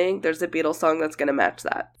feeling, there's a Beatles song that's going to match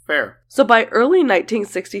that. Fair. So by early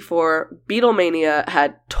 1964, Beatlemania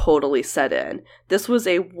had totally set in. This was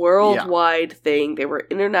a worldwide thing. They were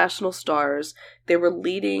international stars. They were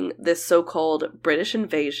leading this so-called British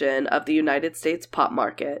invasion of the United States pop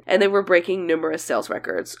market, and they were breaking numerous sales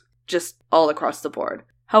records, just all across the board.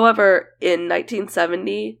 However, in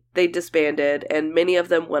 1970, they disbanded, and many of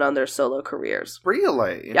them went on their solo careers.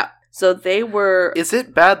 Really? Yeah. So they were... Is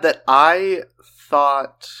it bad that I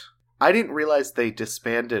thought... I didn't realize they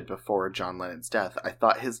disbanded before John Lennon's death. I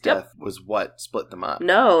thought his death was what split them up.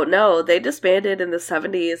 No. They disbanded in the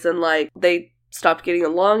 70s, and, like, they stopped getting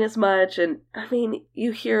along as much. And, I mean,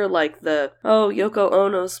 you hear, like, Yoko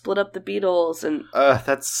Ono split up the Beatles, and...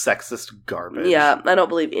 that's sexist garbage. Yeah, I don't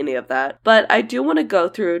believe any of that. But I do want to go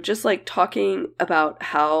through just, like, talking about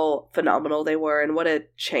how phenomenal they were and what a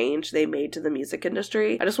change they made to the music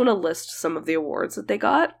industry. I just want to list some of the awards that they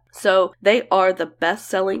got. So, they are the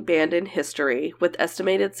best-selling band in history, with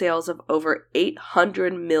estimated sales of over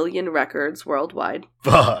 800 million records worldwide.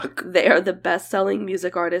 Fuck. They are the best-selling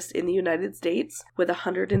music artist in the United States, with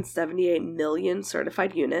 178 million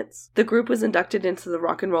certified units. The group was inducted into the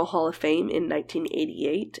Rock and Roll Hall of Fame in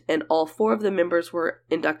 1988, and all 4 of the members were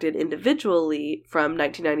inducted individually from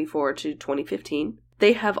 1994 to 2015.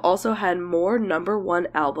 They have also had more #1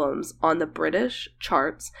 albums on the British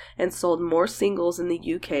charts and sold more singles in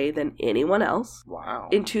the UK than anyone else. Wow.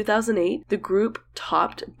 In 2008, the group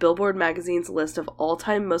topped Billboard magazine's list of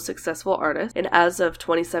all-time most successful artists, and as of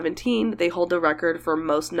 2017, they hold the record for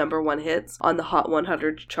most #1 hits on the Hot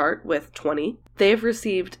 100 chart with 20. They've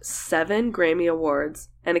received 7 Grammy Awards,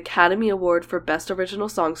 an Academy Award for Best Original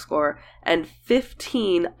Song Score, and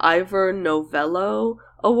 15 Ivor Novello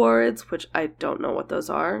Awards, which I don't know what those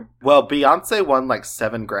are. Well, Beyonce won like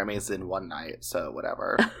 7 Grammys in one night, so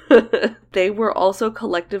whatever. They were also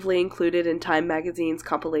collectively included in Time magazine's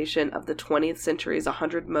compilation of the 20th century's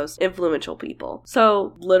 100 most influential people.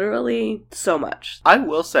 So, literally, so much. I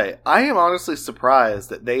will say, I am honestly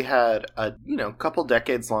surprised that they had a, couple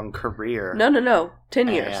decades-long career. No. 10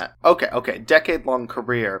 years. Okay. Decade-long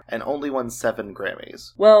career and only won 7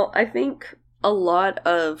 Grammys. Well, I think a lot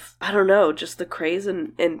of, just the craze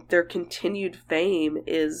and their continued fame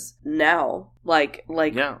is now. Like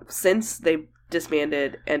since they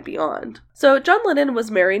disbanded and beyond. So John Lennon was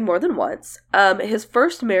married more than once. His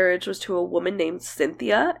first marriage was to a woman named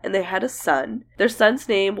Cynthia, and they had a son. Their son's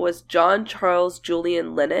name was John Charles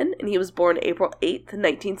Julian Lennon, and he was born April 8th,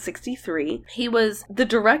 1963. He was the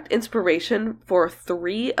direct inspiration for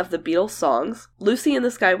 3 of the Beatles songs: Lucy in the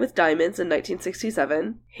Sky with Diamonds in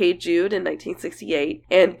 1967, Hey Jude in 1968,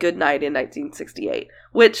 and Good Night in 1968,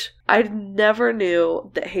 which I never knew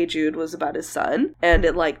that Hey Jude was about his son, and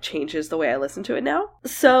it like changes the way I listen to it now.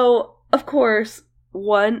 So, of course,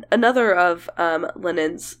 another of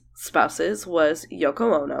Lennon's spouses was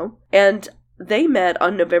Yoko Ono, and they met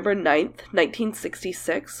on November 9th,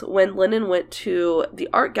 1966, when Lennon went to the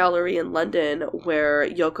art gallery in London where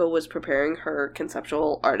Yoko was preparing her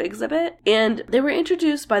conceptual art exhibit. And they were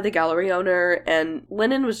introduced by the gallery owner, and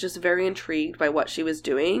Lennon was just very intrigued by what she was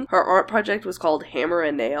doing. Her art project was called Hammer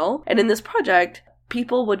and Nail, and in this project,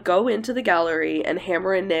 people would go into the gallery and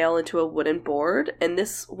hammer and nail into a wooden board, and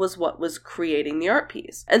this was what was creating the art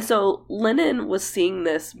piece. And so Lennon was seeing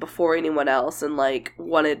this before anyone else and like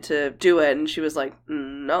wanted to do it, and she was like,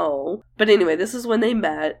 no. But anyway, this is when they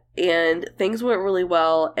met, and things went really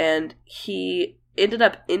well, and he ended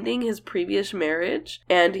up ending his previous marriage,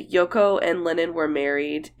 and Yoko and Lennon were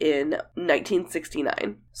married in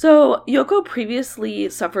 1969. So, Yoko previously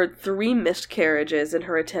suffered 3 miscarriages in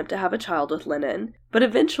her attempt to have a child with Lennon, but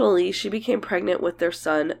eventually she became pregnant with their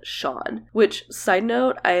son, Sean, which, side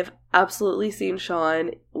note, I've absolutely seen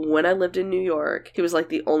Sean when I lived in New York. He was like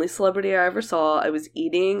the only celebrity I ever saw. I was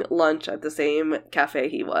eating lunch at the same cafe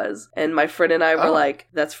he was, and my friend and I were like,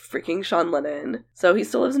 that's freaking Sean Lennon. So he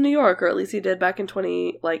still lives in New York, or at least he did back in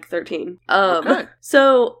 2013. Okay.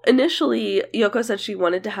 So initially, Yoko said she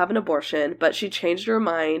wanted to have an abortion, but she changed her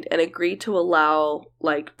mind and agreed to allow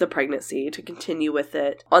like the pregnancy to continue with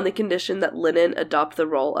it on the condition that Lennon adopt the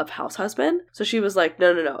role of house husband. So she was like,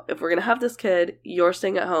 no, if we're gonna have this kid, you're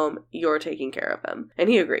staying at home, you're taking care of him. And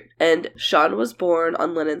he agreed. And Sean was born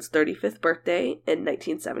on Lennon's 35th birthday in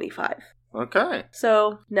 1975. Okay.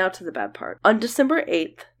 So, now to the bad part. On December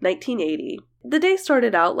 8th, 1980, the day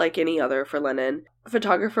started out like any other for Lennon.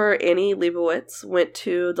 Photographer Annie Leibovitz went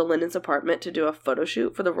to the Lennon's apartment to do a photo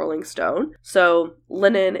shoot for the Rolling Stone. So,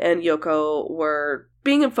 Lennon and Yoko were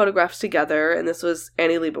being in photographs together, and this was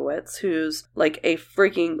Annie Leibovitz, who's like a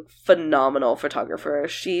freaking phenomenal photographer.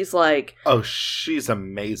 She's like... Oh, she's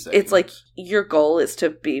amazing. It's like your goal is to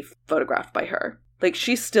be photographed by her. Like,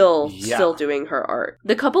 she's still doing her art.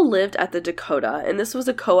 The couple lived at the Dakota, and this was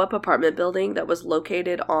a co-op apartment building that was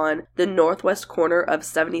located on the northwest corner of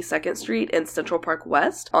 72nd Street and Central Park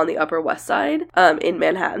West on the Upper West Side in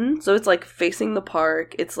Manhattan. So it's like facing the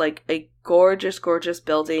park. It's like a gorgeous, gorgeous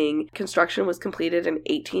building. Construction was completed in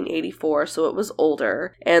 1884, so it was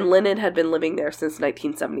older. And Lennon had been living there since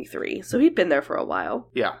 1973, so he'd been there for a while.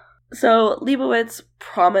 Yeah. So Leibovitz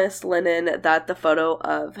promised Lennon that the photo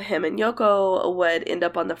of him and Yoko would end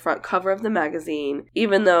up on the front cover of the magazine,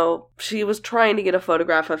 even though she was trying to get a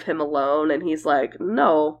photograph of him alone, and he's like,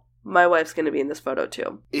 no, my wife's going to be in this photo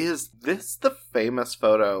too. Is this the famous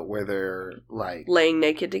photo where they're like... laying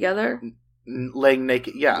naked together? Laying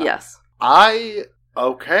naked, yeah. Yes.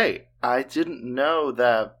 Okay. I didn't know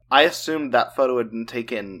that. I assumed that photo had been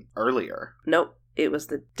taken earlier. Nope. It was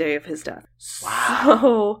the day of his death.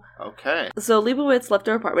 Wow. So Leibovitz left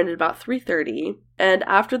her apartment at about 3:30, and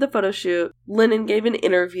after the photo shoot, Lennon gave an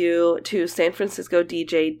interview to San Francisco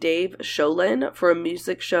DJ Dave Sholin for a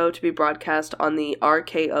music show to be broadcast on the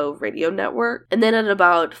RKO radio network. And then at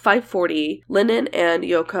about 5:40, Lennon and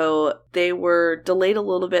Yoko, they were delayed a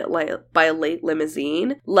little bit by a late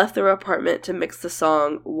limousine, left their apartment to mix the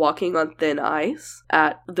song Walking on Thin Ice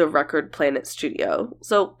at the Record Planet studio.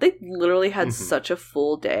 So they literally had such a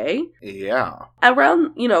full day. Yeah.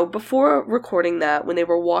 Around, before recording that, when they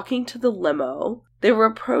were walking to the limo, they were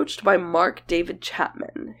approached by Mark David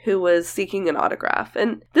Chapman, who was seeking an autograph.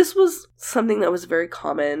 And this was something that was very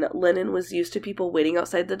common. Lennon was used to people waiting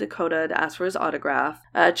outside the Dakota to ask for his autograph.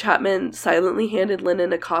 Chapman silently handed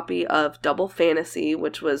Lennon a copy of Double Fantasy,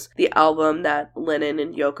 which was the album that Lennon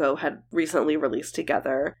and Yoko had recently released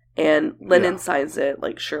together. And Lennon signs it,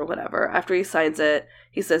 like, sure, whatever. After he signs it,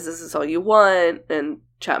 he says, "This is all you want?" And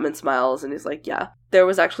Chapman smiles and he's like, yeah. There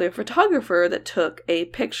was actually a photographer that took a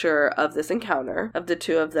picture of this encounter of the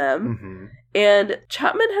two of them. Mm-hmm. And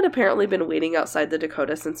Chapman had apparently been waiting outside the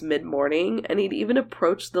Dakota since mid-morning, and he'd even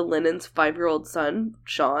approached the Lennon's 5-year-old son,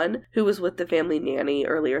 Sean, who was with the family nanny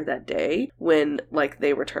earlier that day when,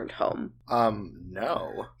 they returned home.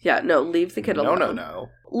 No. Yeah, no, leave the kid alone. No.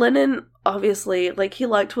 Lennon, obviously, like, he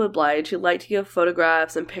liked to oblige. He liked to give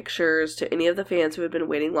photographs and pictures to any of the fans who had been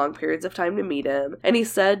waiting long periods of time to meet him. And he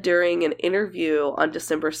said during an interview on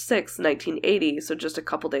December 6, 1980, so just a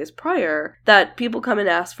couple days prior, that people come and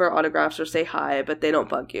ask for autographs or say hi, but they don't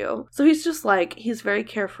bug you. So he's just like, he's very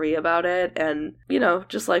carefree about it, and, you know,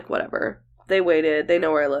 just like, whatever. They waited, they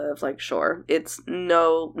know where I live, like, sure. It's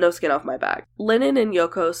no skin off my back. Lennon and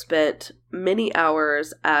Yoko spent many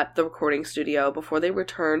hours at the recording studio before they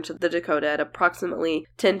returned to the Dakota at approximately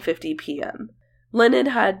 10:50 p.m. Lennon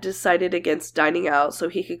had decided against dining out so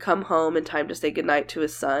he could come home in time to say goodnight to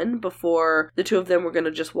his son before the two of them were going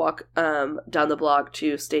to just walk down the block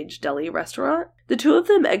to Stage Deli restaurant. The two of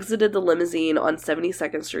them exited the limousine on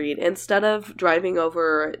 72nd Street instead of driving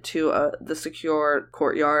over to the secure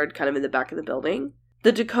courtyard kind of in the back of the building.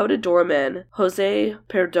 The Dakota doorman, Jose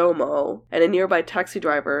Perdomo, and a nearby taxi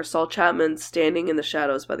driver saw Chapman standing in the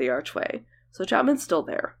shadows by the archway. So Chapman's still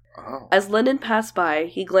there. Oh. As Lennon passed by,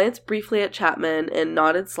 he glanced briefly at Chapman and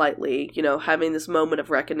nodded slightly, you know, having this moment of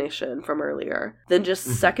recognition from earlier. Then just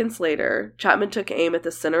seconds later, Chapman took aim at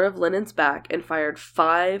the center of Lennon's back and fired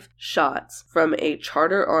 5 shots from a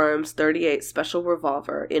Charter Arms .38 special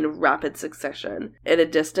revolver in rapid succession at a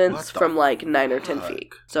distance from like 9 or 10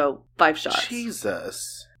 feet. So 5 shots.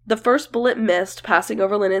 Jesus. The first bullet missed, passing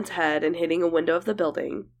over Lennon's head and hitting a window of the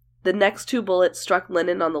building. The next 2 bullets struck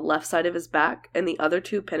Lennon on the left side of his back, and the other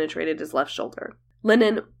 2 penetrated his left shoulder.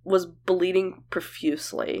 Lennon was bleeding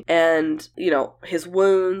profusely, and, you know, his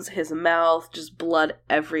wounds, his mouth, just blood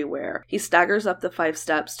everywhere. He staggers up the 5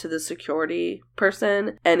 steps to the security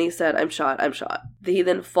person, and he said, I'm shot. He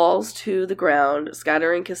then falls to the ground,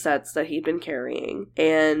 scattering cassettes that he'd been carrying,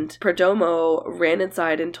 and Perdomo ran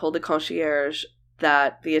inside and told the concierge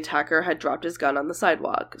that the attacker had dropped his gun on the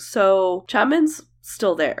sidewalk. So Chapman's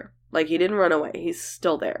still there. Like, he didn't run away. He's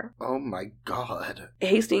still there. Oh my god.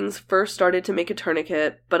 Hastings first started to make a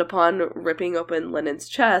tourniquet, but upon ripping open Lennon's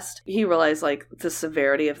chest, he realized, like, the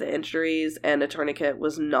severity of the injuries, and a tourniquet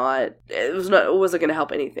wasn't going to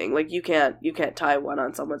help anything. Like, you can't tie one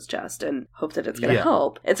on someone's chest and hope that it's going to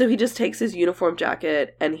help. And so he just takes his uniform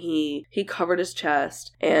jacket, and he covered his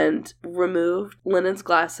chest and removed Lennon's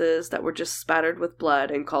glasses that were just spattered with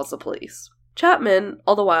blood and calls the police. Chapman,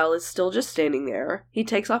 all the while, is still just standing there. He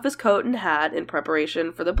takes off his coat and hat in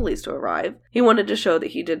preparation for the police to arrive. He wanted to show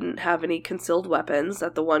that he didn't have any concealed weapons,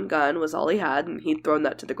 that the one gun was all he had, and he'd thrown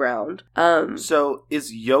that to the ground. So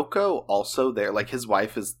is Yoko also there? Like, his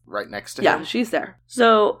wife is right next to him? Yeah, she's there.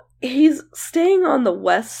 So he's staying on the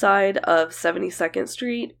west side of 72nd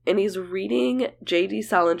Street, and he's reading J.D.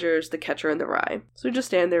 Salinger's The Catcher in the Rye. So he just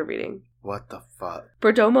stand there reading. What the fuck?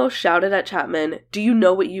 Perdomo shouted at Chapman, "Do you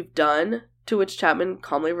know what you've done?" To which Chapman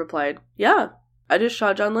calmly replied, "Yeah, I just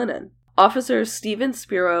shot John Lennon." Officers Stephen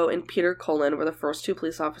Spiro and Peter Cullen were the first 2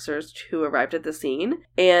 police officers who arrived at the scene,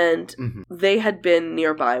 and they had been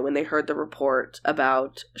nearby when they heard the report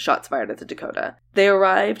about shots fired at the Dakota. They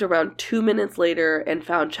arrived around 2 minutes later and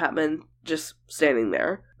found Chapman just standing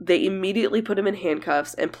there. They immediately put him in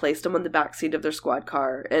handcuffs and placed him on the backseat of their squad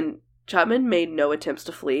car, and Chapman made no attempts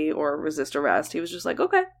to flee or resist arrest. He was just like,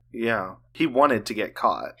 okay. Yeah. He wanted to get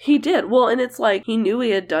caught. He did. Well, and it's like, he knew he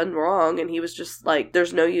had done wrong, and he was just like,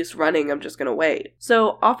 there's no use running, I'm just gonna wait.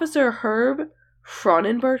 So, Officer Herb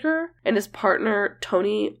Fraunenberger and his partner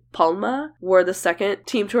Tony Palma were the second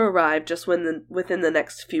team to arrive just within the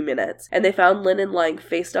next few minutes, and they found Lennon lying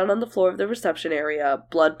face down on the floor of the reception area,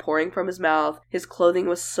 blood pouring from his mouth, his clothing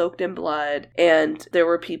was soaked in blood, and there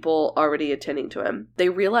were people already attending to him. They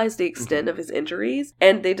realized the extent of his injuries,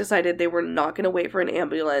 and they decided they were not going to wait for an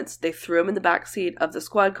ambulance. They threw him in the backseat of the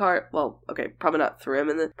squad car. Well, okay, probably not threw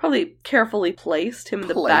him probably carefully placed him in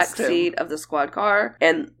the backseat of the squad car,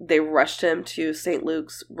 and they rushed him to St.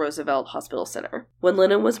 Luke's Roosevelt Hospital Center. When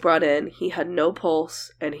Lennon was brought in, he had no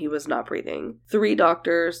pulse and he was not breathing. 3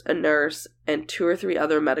 doctors, a nurse, and 2 or 3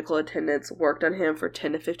 other medical attendants worked on him for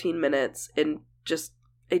 10 to 15 minutes in just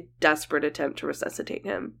a desperate attempt to resuscitate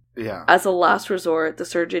him. Yeah. As a last resort, the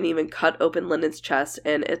surgeon even cut open Lennon's chest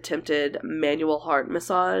and attempted manual heart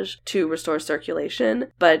massage to restore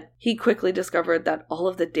circulation, but he quickly discovered that all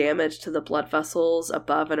of the damage to the blood vessels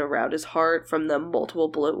above and around his heart from the multiple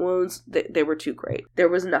bullet wounds, they were too great. There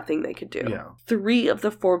was nothing they could do. Yeah. 3 of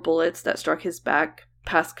the 4 bullets that struck his back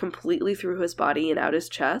passed completely through his body and out his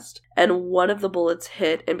chest, and 1 of the bullets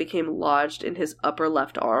hit and became lodged in his upper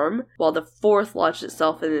left arm, while the 4th lodged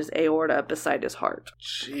itself in his aorta beside his heart.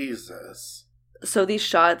 Jesus. So these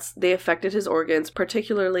shots, they affected his organs,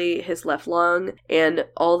 particularly his left lung and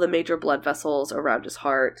all the major blood vessels around his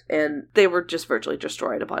heart, and they were just virtually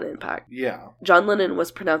destroyed upon impact. Yeah. John Lennon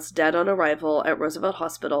was pronounced dead on arrival at Roosevelt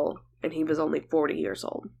Hospital, and he was only 40 years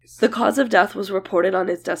old. The cause of death was reported on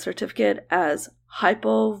his death certificate as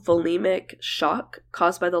hypovolemic shock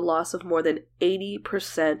caused by the loss of more than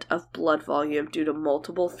 80% of blood volume due to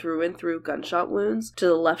multiple through-and-through gunshot wounds to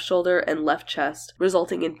the left shoulder and left chest,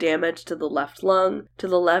 resulting in damage to the left lung, to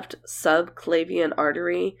the left subclavian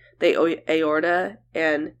artery, the aorta,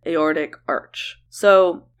 and aortic arch.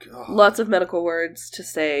 So, lots of medical words to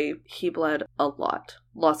say he bled a lot.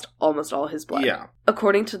 Lost almost all his blood. Yeah.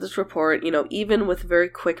 According to this report, even with very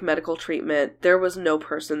quick medical treatment, there was no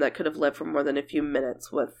person that could have lived for more than a few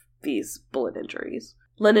minutes with these bullet injuries.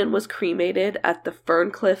 Lennon was cremated at the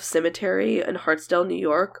Ferncliff Cemetery in Hartsdale, New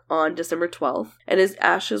York on December 12th, and his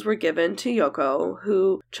ashes were given to Yoko,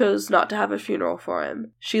 who chose not to have a funeral for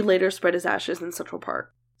him. She later spread his ashes in Central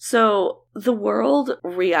Park. So, the world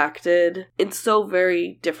reacted in so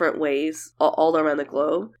very different ways all around the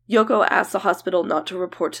globe. Yoko asked the hospital not to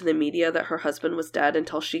report to the media that her husband was dead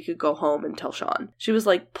until she could go home and tell Sean. She was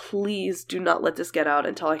like, please do not let this get out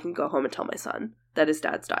until I can go home and tell my son that his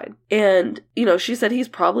dad's died. And, she said he's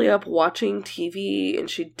probably up watching TV, and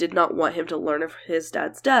she did not want him to learn of his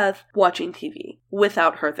dad's death watching TV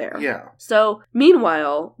without her there. Yeah. So,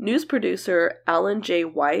 meanwhile, news producer Alan J.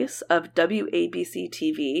 Weiss of WABC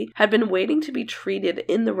TV had been waiting to be treated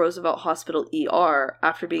in the Roosevelt Hospital ER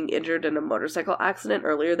after being injured in a motorcycle accident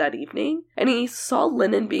earlier that evening, and he saw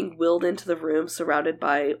Lennon being wheeled into the room surrounded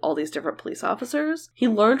by all these different police officers. He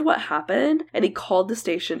learned what happened, and he called the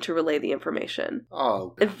station to relay the information.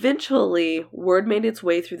 Oh. Eventually, word made its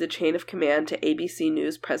way through the chain of command to ABC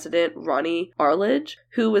News president Ronnie Arledge,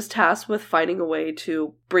 who was tasked with finding a way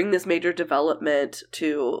to bring this major development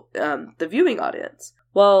to the viewing audience.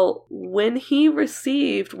 Well, when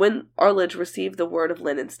Arledge received the word of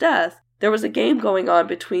Lennon's death, there was a game going on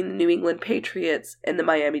between the New England Patriots and the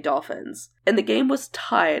Miami Dolphins, and the game was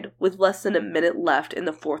tied with less than a minute left in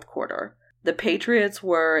the fourth quarter. The Patriots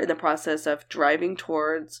were in the process of driving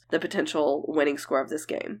towards the potential winning score of this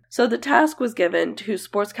game. So the task was given to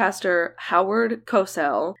sportscaster Howard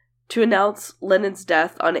Cosell to announce Lennon's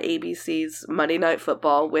death on ABC's Monday Night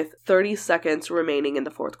Football with 30 seconds remaining in the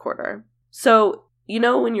fourth quarter. So,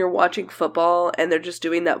 when you're watching football and they're just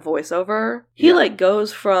doing that voiceover, he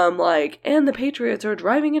goes from and the Patriots are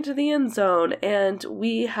driving into the end zone and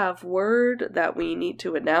we have word that we need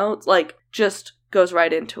to announce, just goes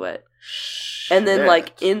right into it. Shit. And then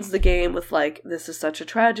ends the game with this is such a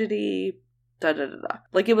tragedy, da da da da.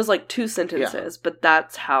 It was 2 sentences, but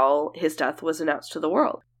that's how his death was announced to the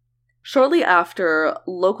world. Shortly after,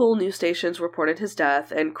 local news stations reported his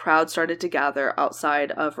death, and crowds started to gather outside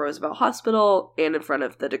of Roosevelt Hospital and in front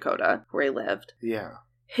of the Dakota, where he lived. Yeah.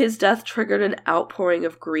 His death triggered an outpouring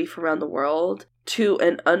of grief around the world to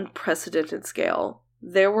an unprecedented scale.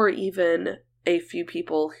 There were even a few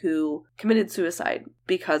people who committed suicide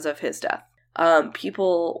because of his death.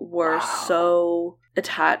 People were so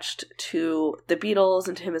attached to the Beatles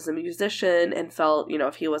and to him as a musician and felt,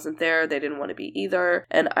 if he wasn't there, they didn't want to be either.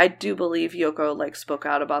 And I do believe Yoko, spoke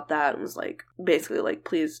out about that and was basically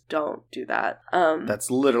please don't do that.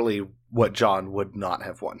 That's literally what John would not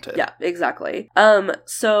have wanted. Yeah, exactly.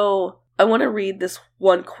 So I want to read this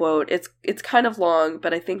one quote. It's kind of long,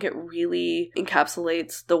 but I think it really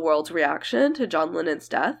encapsulates the world's reaction to John Lennon's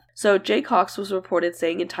death. So Jay Cox was reported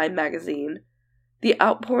saying in Time magazine, "The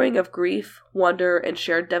outpouring of grief, wonder, and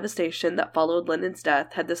shared devastation that followed Lennon's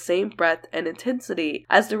death had the same breadth and intensity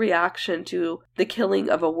as the reaction to the killing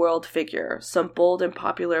of a world figure, some bold and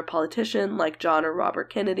popular politician like John or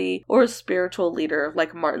Robert Kennedy, or a spiritual leader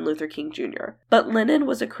like Martin Luther King Jr. But Lennon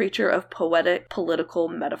was a creature of poetic political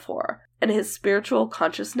metaphor, and his spiritual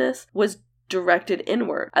consciousness was directed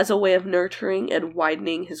inward as a way of nurturing and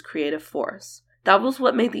widening his creative force. That was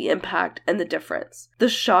what made the impact and the difference. The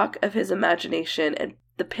shock of his imagination and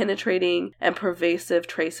the penetrating and pervasive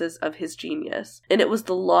traces of his genius. And it was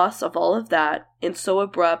the loss of all of that in so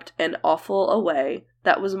abrupt and awful a way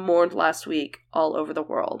that was mourned last week all over the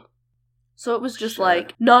world." So it was just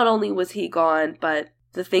not only was he gone, but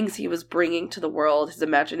the things he was bringing to the world, his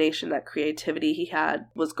imagination, that creativity he had,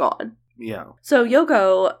 was gone. Yeah. So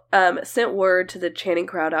Yoko sent word to the chanting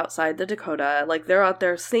crowd outside the Dakota, they're out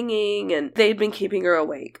there singing, and they'd been keeping her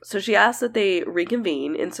awake. So she asked that they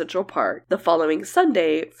reconvene in Central Park the following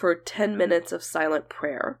Sunday for 10 minutes of silent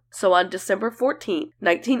prayer. So on December 14th,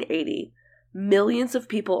 1980, millions of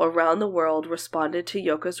people around the world responded to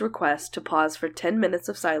Yoko's request to pause for 10 minutes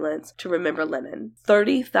of silence to remember Lennon.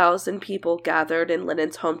 30,000 people gathered in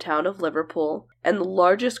Lennon's hometown of Liverpool, and the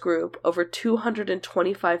largest group, over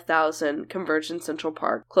 225,000, converged in Central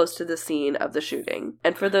Park, close to the scene of the shooting.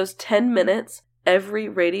 And for those 10 minutes, every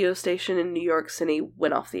radio station in New York City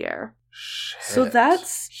went off the air. Shit. So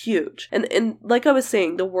that's huge. And like I was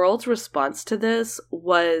saying, the world's response to this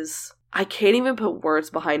was... I can't even put words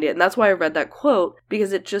behind it. And that's why I read that quote,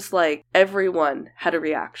 because it just like everyone had a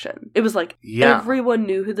reaction. It was like everyone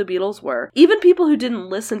knew who the Beatles were. Even people who didn't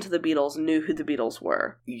listen to the Beatles knew who the Beatles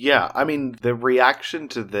were. Yeah, I mean, the reaction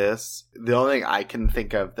to this, the only thing I can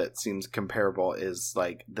think of that seems comparable is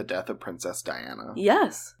like the death of Princess Diana.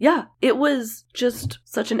 Yes. Yeah. It was just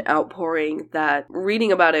such an outpouring that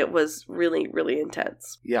reading about it was really, really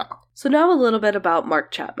intense. Yeah. So now a little bit about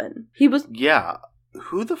Mark Chapman. He was... Yeah.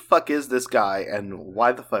 Who the fuck is this guy and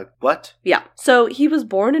why the fuck? What? Yeah. So he was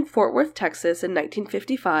born in Fort Worth, Texas in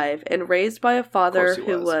 1955 and raised by a father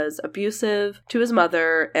who was abusive to his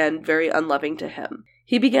mother and very unloving to him.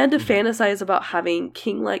 He began to fantasize about having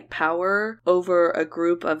king-like power over a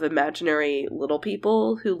group of imaginary little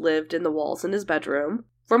people who lived in the walls in his bedroom.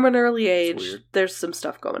 From an early age, there's some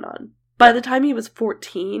stuff going on. By the time he was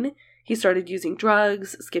 14... he started using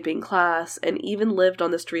drugs, skipping class, and even lived on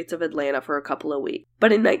the streets of Atlanta for a couple of weeks.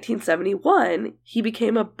 But in 1971, he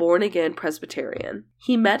became a born-again Presbyterian.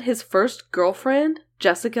 He met his first girlfriend,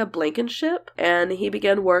 Jessica Blankenship, and he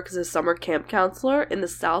began work as a summer camp counselor in the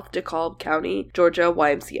South DeKalb County, Georgia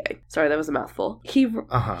YMCA. Sorry, that was a mouthful. He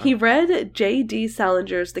read J.D.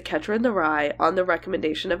 Salinger's The Catcher in the Rye on the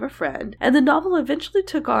recommendation of a friend, and the novel eventually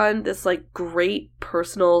took on this, like, great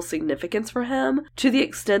personal significance for him, to the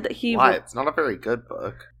extent that he... Why? It's not a very good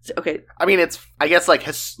book. Okay. I mean, it's, I guess,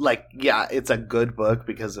 it's a good book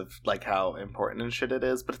because of, like, how important and shit it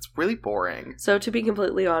is, but it's really boring. So, to be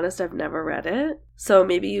completely honest, I've never read it. So,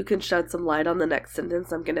 maybe you can shed some light on the next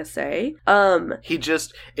sentence I'm gonna say.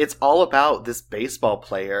 It's all about this baseball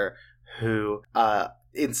player who,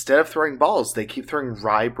 instead of throwing balls, they keep throwing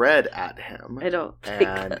rye bread at him. I don't think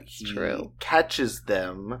that's true. He catches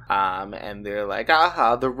them, and they're like,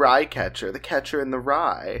 aha, the rye catcher, the catcher in the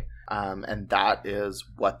rye. And that is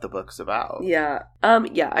what the book's about. Yeah.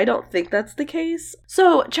 I don't think that's the case.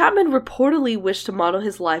 So, Chapman reportedly wished to model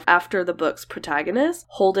his life after the book's protagonist,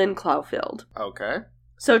 Holden Caulfield. Okay.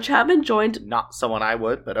 So Chapman joined... Not someone I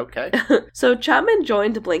would, but okay. So Chapman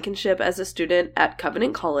joined Blankenship as a student at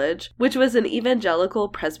Covenant College, which was an evangelical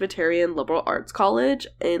Presbyterian liberal arts college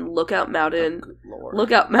in Lookout Mountain,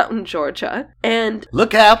 Georgia. And...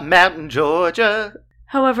 Lookout Mountain, Georgia!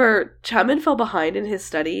 However, Chapman fell behind in his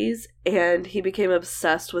studies, and he became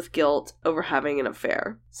obsessed with guilt over having an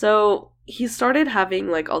affair. So he started having,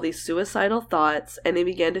 like, all these suicidal thoughts, and he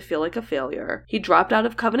began to feel like a failure. He dropped out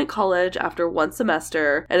of Covenant College after one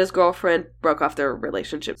semester, and his girlfriend broke off their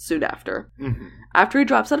relationship soon after. Mm-hmm. After he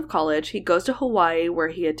drops out of college, he goes to Hawaii, where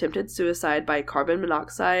he attempted suicide by carbon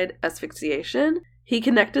monoxide asphyxiation. He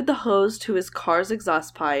connected the hose to his car's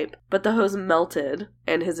exhaust pipe, but the hose melted,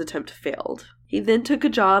 and his attempt failed. He then took a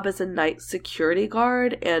job as a night security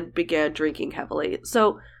guard and began drinking heavily.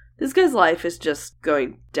 So this guy's life is just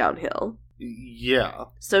going downhill. Yeah.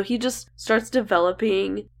 So he just starts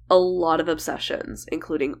developing a lot of obsessions,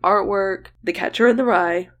 including artwork, The Catcher in the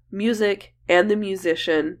Rye, music, and the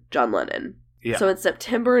musician John Lennon. Yeah. So in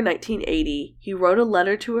September 1980, he wrote a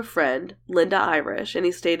letter to a friend, Linda Irish, and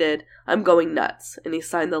he stated, "I'm going nuts," and he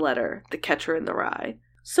signed the letter, The Catcher in the Rye.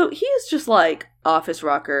 So he is just like off his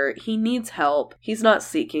rocker. He needs help. He's not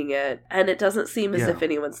seeking it. And it doesn't seem as if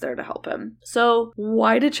anyone's there to help him. So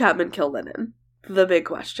why did Chapman kill Lennon? The big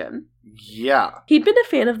question. Yeah. He'd been a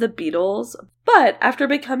fan of the Beatles, but after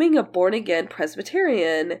becoming a born-again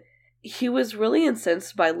Presbyterian, he was really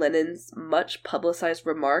incensed by Lennon's much publicized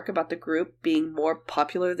remark about the group being more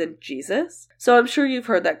popular than Jesus. So I'm sure you've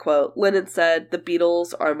heard that quote. Lennon said, "The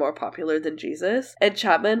Beatles are more popular than Jesus." And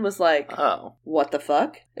Chapman was like, "Oh, what the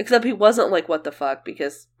fuck?" Except he wasn't like, what the fuck,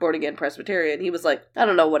 because born again Presbyterian. He was like, I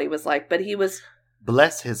don't know what he was like, but he was...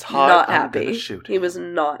 Bless his heart, not I'm happy. gonna shoot him. He was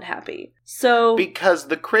not happy. So... Because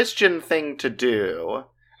the Christian thing to do...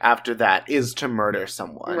 after that is to murder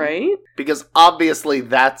someone. Right? Because obviously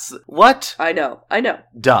that's... What? I know.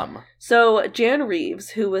 Dumb. So Jan Reeves,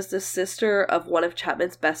 who was the sister of one of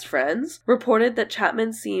Chapman's best friends, reported that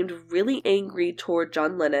Chapman seemed really angry toward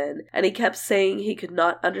John Lennon, and he kept saying he could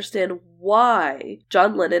not understand why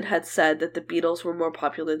John Lennon had said that the Beatles were more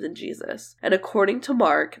popular than Jesus. And according to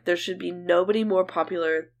Mark, there should be nobody more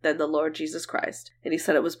popular than the Lord Jesus Christ. And he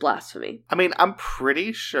said it was blasphemy. I mean, I'm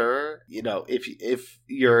pretty sure, if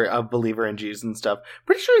you're a believer in Jesus and stuff,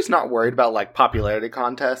 pretty sure he's not worried about, like, popularity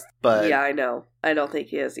contests, but... Yeah, I know. I don't think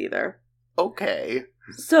he is either. Okay.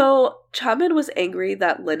 So, Chapman was angry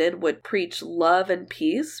that Lennon would preach love and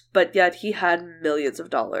peace, but yet he had millions of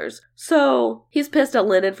dollars. So, he's pissed at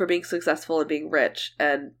Lennon for being successful and being rich.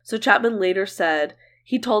 And so Chapman later said,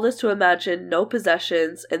 he told us to imagine no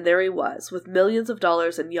possessions, and there he was, with millions of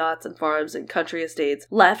dollars and yachts and farms and country estates,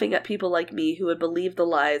 laughing at people like me who had believed the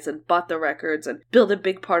lies and bought the records and built a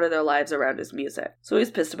big part of their lives around his music. So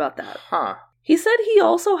he's pissed about that. Huh. He said he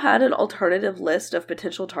also had an alternative list of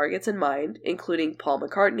potential targets in mind, including Paul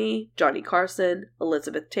McCartney, Johnny Carson,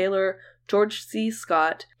 Elizabeth Taylor, George C.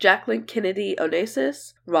 Scott, Jacqueline Kennedy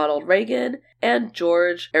Onassis, Ronald Reagan, and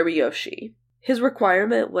George Ariyoshi. His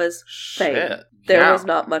requirement was fame. There was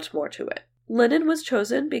not much more to it. Lennon was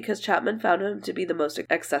chosen because Chapman found him to be the most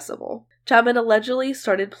accessible. Chapman allegedly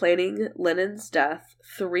started planning Lennon's death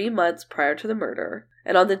 3 months prior to the murder,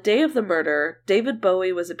 and on the day of the murder, David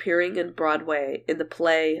Bowie was appearing in Broadway in the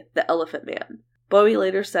play The Elephant Man. Bowie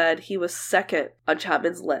later said he was second on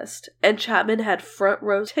Chapman's list, and Chapman had front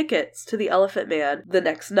row tickets to The Elephant Man the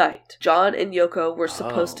next night. John and Yoko were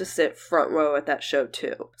supposed to sit front row at that show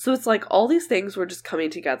too. So it's like all these things were just coming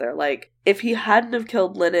together. Like, if he hadn't have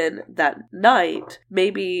killed Lennon that night,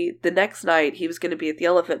 maybe the next night he was going to be at The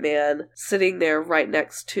Elephant Man, sitting there right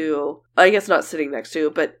next to, I guess not sitting next to,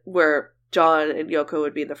 but where John and Yoko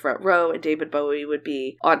would be in the front row and David Bowie would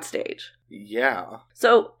be on stage. Yeah.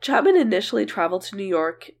 So Chapman initially traveled to New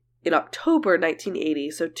York in October 1980,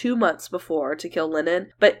 so 2 months before, to kill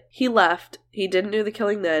Lennon, but he left. He didn't do the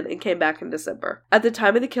killing then and came back in December. At the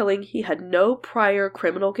time of the killing, he had no prior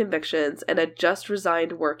criminal convictions and had just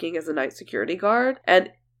resigned working as a night security guard,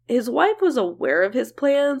 and his wife was aware of his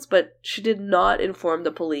plans, but she did not inform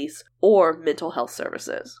the police or mental health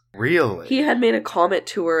services. Really? He had made a comment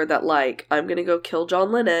to her that, like, I'm gonna go kill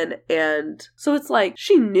John Lennon, and so it's like,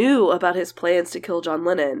 she knew about his plans to kill John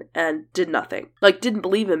Lennon and did nothing. Like, didn't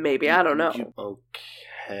believe him maybe, I don't know.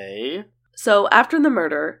 Okay. So, after the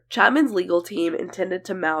murder, Chapman's legal team intended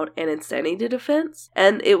to mount an insanity defense,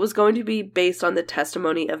 and it was going to be based on the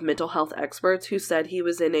testimony of mental health experts who said he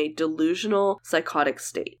was in a delusional, psychotic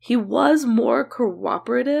state. He was more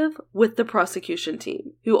cooperative with the prosecution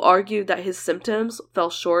team, who argued that his symptoms fell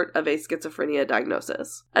short of a schizophrenia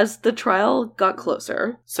diagnosis. As the trial got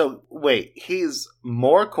closer... So, wait, he's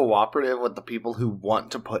more cooperative with the people who want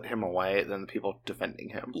to put him away than the people defending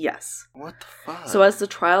him? Yes. What the fuck? So as the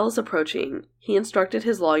trial is approaching, he instructed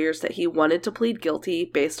his lawyers that he wanted to plead guilty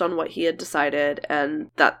based on what he had decided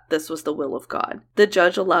and that this was the will of God. The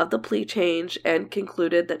judge allowed the plea change and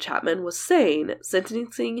concluded that Chapman was sane,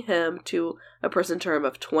 sentencing him to a prison term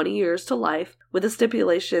of 20 years to life with a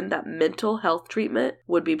stipulation that mental health treatment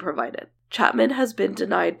would be provided. Chapman has been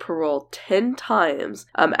denied parole 10 times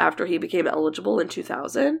after he became eligible in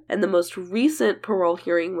 2000, and the most recent parole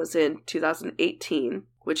hearing was in 2018,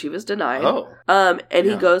 which he was denied.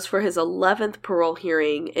 He goes for his 11th parole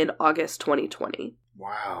hearing in August 2020.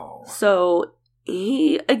 Wow. So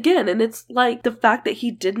he, again, and it's like the fact that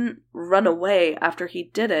he didn't run away after he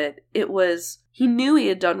did it, he knew he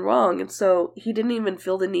had done wrong, and so he didn't even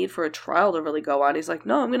feel the need for a trial to really go on. He's like,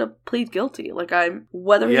 no, I'm gonna plead guilty. Like,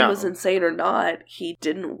 whether he was insane or not, he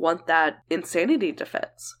didn't want that insanity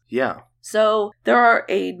defense. Yeah. So there are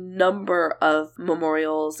a number of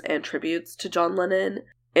memorials and tributes to John Lennon.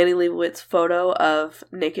 Annie Leibovitz photo of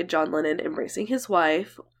naked John Lennon embracing his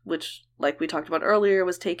wife, which, like we talked about earlier,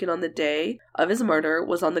 was taken on the day of his murder,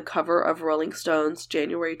 was on the cover of Rolling Stone's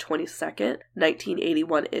January 22nd,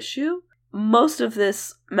 1981 issue. Most of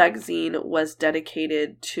this magazine was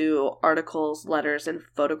dedicated to articles, letters, and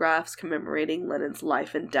photographs commemorating Lennon's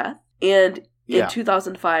life and death. And in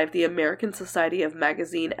 2005, the American Society of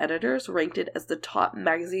Magazine Editors ranked it as the top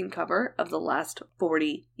magazine cover of the last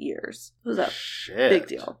 40 years. It was a big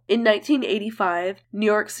deal. In 1985, New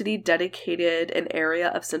York City dedicated an area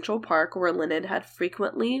of Central Park where Lennon had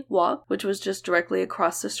frequently walked, which was just directly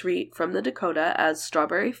across the street from the Dakota, as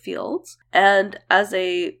Strawberry Fields. And as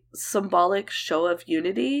a symbolic show of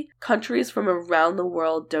unity, countries from around the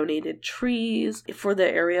world donated trees for the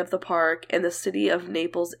area of the park, and the city of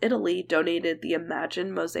Naples, Italy donated the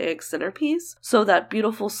Imagine mosaic centerpiece. So that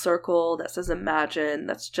beautiful circle that says Imagine,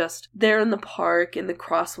 that's just there in the park in the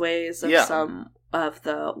crossways of some of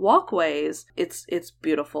the walkways. It's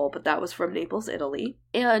beautiful, but that was from Naples, Italy.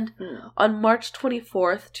 And on March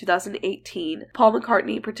 24th, 2018, Paul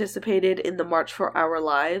McCartney participated in the March for Our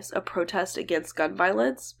Lives, a protest against gun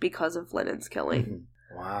violence because of Lennon's killing.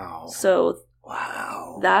 Wow. So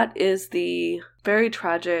wow. That is the very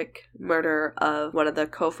tragic murder of one of the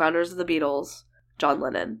co-founders of the Beatles, John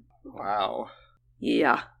Lennon. Wow.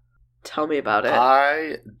 Yeah. Tell me about it.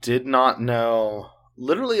 I did not know.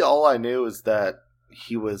 Literally all I knew is that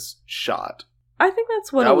he was shot. I think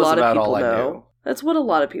that's what a lot of people know. That's what a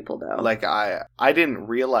lot of people know. Like, I didn't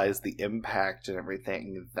realize the impact and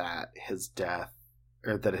everything that his death,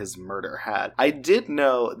 or that his murder had. I did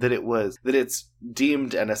know that it's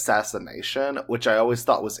deemed an assassination, which I always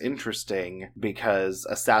thought was interesting because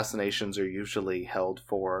assassinations are usually held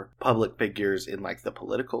for public figures in, like, the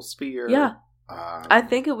political sphere. Yeah. I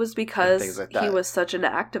think it was because like he was such an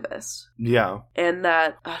activist. Yeah. And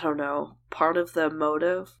that, I don't know, part of the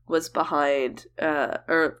motive was behind,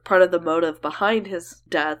 or part of the motive behind his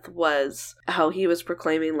death was how he was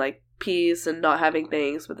proclaiming, like, peace and not having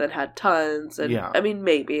things, but then had tons. And yeah. I mean,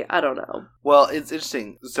 maybe. I don't know. Well, it's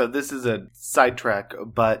interesting. So this is a sidetrack,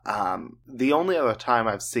 but the only other time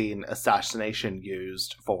I've seen assassination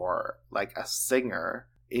used for, like, a singer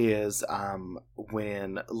is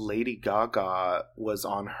when Lady Gaga was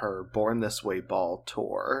on her Born This Way ball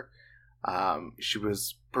tour. She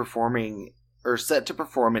was performing, or set to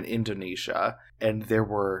perform, in Indonesia, and there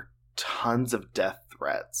were tons of death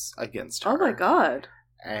threats against her. Oh my god.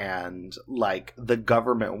 And, like, the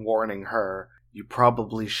government warning her, you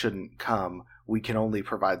probably shouldn't come. We can only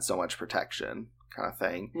provide so much protection, kind of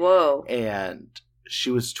thing. Whoa. And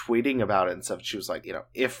she was tweeting about it and stuff. She was like, you know,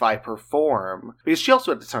 if I perform, because she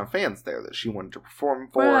also had a ton of fans there that she wanted to perform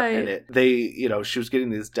for. Right. And she was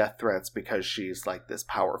getting these death threats because she's, like, this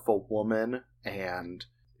powerful woman, and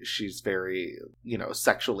she's very, you know,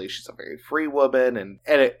 sexually, she's a very free woman.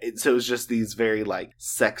 So it was just these very, like,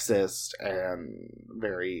 sexist and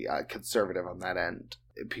very conservative on that end.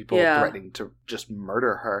 People threatening to just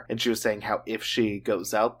murder her. And she was saying how if she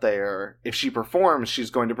goes out there, if she performs, she's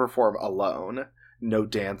going to perform alone. No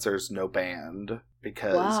dancers, no band,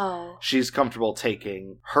 because she's comfortable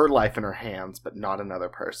taking her life in her hands, but not another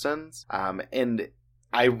person's. And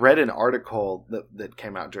I read an article that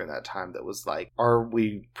came out during that time that was like, are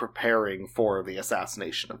we preparing for the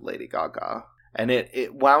assassination of Lady Gaga? And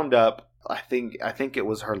it wound up, I think it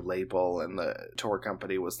was her label, and the tour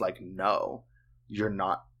company was like, no, you're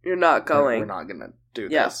not going. We're not going to do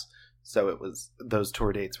this. So it was, those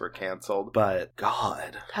tour dates were canceled. But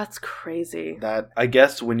God, that's crazy. That, I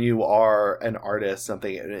guess, when you are an artist,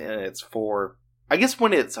 something, and it's for, I guess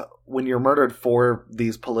when you're murdered for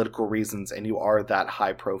these political reasons and you are that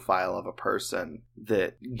high profile of a person,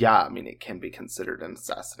 that, I mean, it can be considered an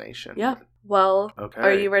assassination. Yeah. Well, okay.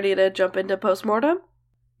 Are you ready to jump into postmortem?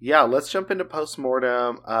 Yeah, let's jump into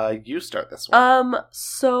postmortem. You start this one.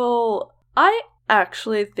 So I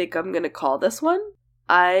actually think I'm going to call this one.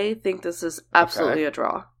 I think this is absolutely a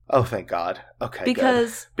draw. Oh, thank God. Okay,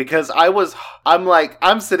 because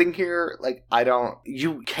I'm sitting here, like,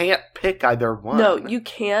 you can't pick either one. No, you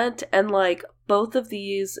can't. And, like, both of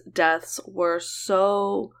these deaths were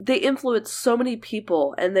they influenced so many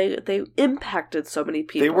people, and they impacted so many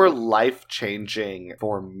people. They were life-changing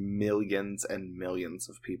for millions and millions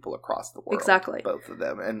of people across the world. Exactly. Both of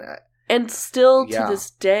them. And still to this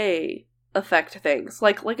day affect things.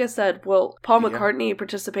 Like I said, Paul McCartney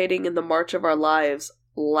participating in the March of Our Lives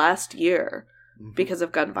last year because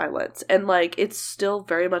of gun violence, and, like, it's still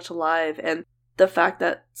very much alive. And the fact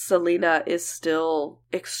that Selena is still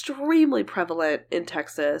extremely prevalent in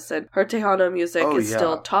Texas, and her Tejano music is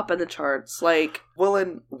still top in the charts, like. Well,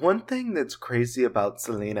 and one thing that's crazy about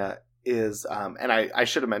Selena is, and I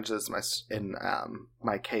should have mentioned this in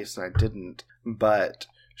my case, and I didn't, but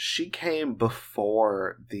she came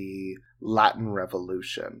before the Latin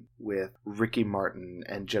Revolution with Ricky Martin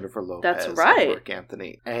and Jennifer Lopez. That's right. And Marc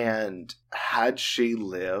Anthony. And had she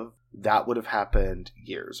lived, that would have happened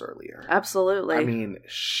years earlier. Absolutely. I mean,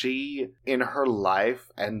 she, in her life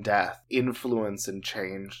and death, influenced and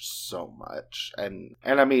changed so much. And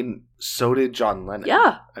I mean, so did John Lennon.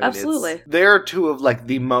 Yeah, absolutely. They're two of, like,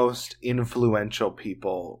 the most influential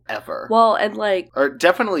people ever. Well, and, like, or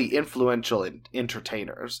definitely influential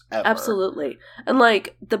entertainers ever. Absolutely. And,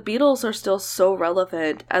 like, the Beatles are still so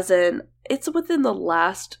relevant, as in, it's within the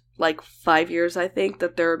last, like, 5 years, I think,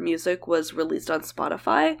 that their music was released on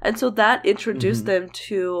Spotify. And so that introduced them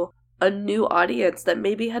to a new audience that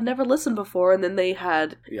maybe had never listened before, and then they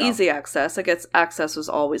had easy access. I guess access was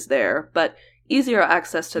always there, but easier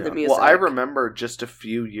access to the music. Well, I remember just a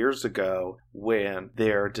few years ago when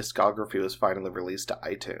their discography was finally released to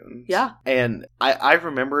iTunes. Yeah. And I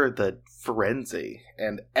remember the frenzy,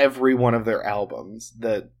 and every one of their albums,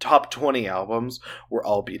 the top 20 albums, were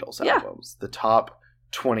all Beatles albums. The top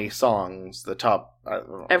 20 songs, the top...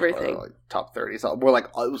 everything. Top 30 songs. We're like,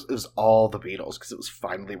 it was all the Beatles because it was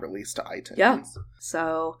finally released to iTunes. Yeah.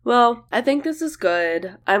 So, well, I think this is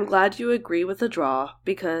good. I'm glad you agree with the draw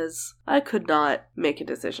because I could not make a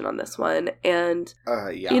decision on this one. And,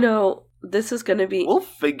 you know, this is going to be... We'll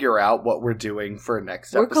figure out what we're doing for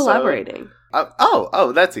next episode. We're collaborating.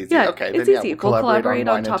 That's easy. Yeah, okay. It's easy. We'll collaborate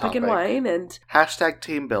on topic and wine. And hashtag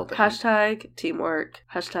team building. Hashtag teamwork.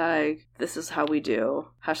 Hashtag this is how we do.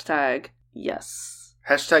 Hashtag yes.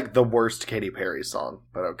 Hashtag the worst Katy Perry song.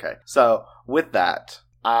 But okay. So with that,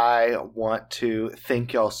 I want to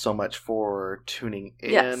thank y'all so much for tuning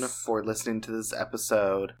in, for listening to this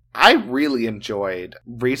episode. I really enjoyed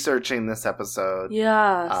researching this episode.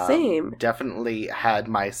 Yeah, same. Definitely had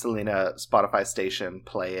my Selena Spotify station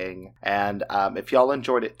playing. And if y'all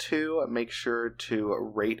enjoyed it too, make sure to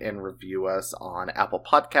rate and review us on Apple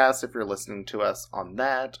Podcasts if you're listening to us on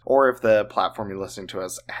that. Or if the platform you're listening to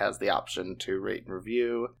us has the option to rate and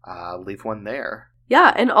review, leave one there.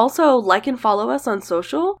 Yeah, and also like and follow us on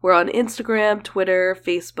social. We're on Instagram, Twitter,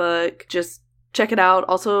 Facebook. Just check it out.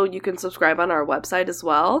 Also, you can subscribe on our website as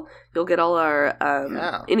well. You'll get all our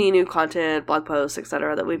any new content, blog posts,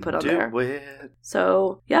 etc. that we put on there.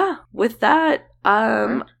 So yeah, with that,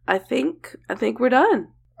 right. I think we're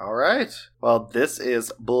done. All right. Well, this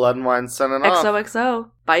is Blood and Wine signing off.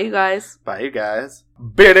 XOXO. Bye, you guys. Bye, you guys.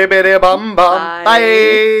 Biddy biddy bum bum.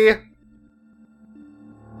 Bye.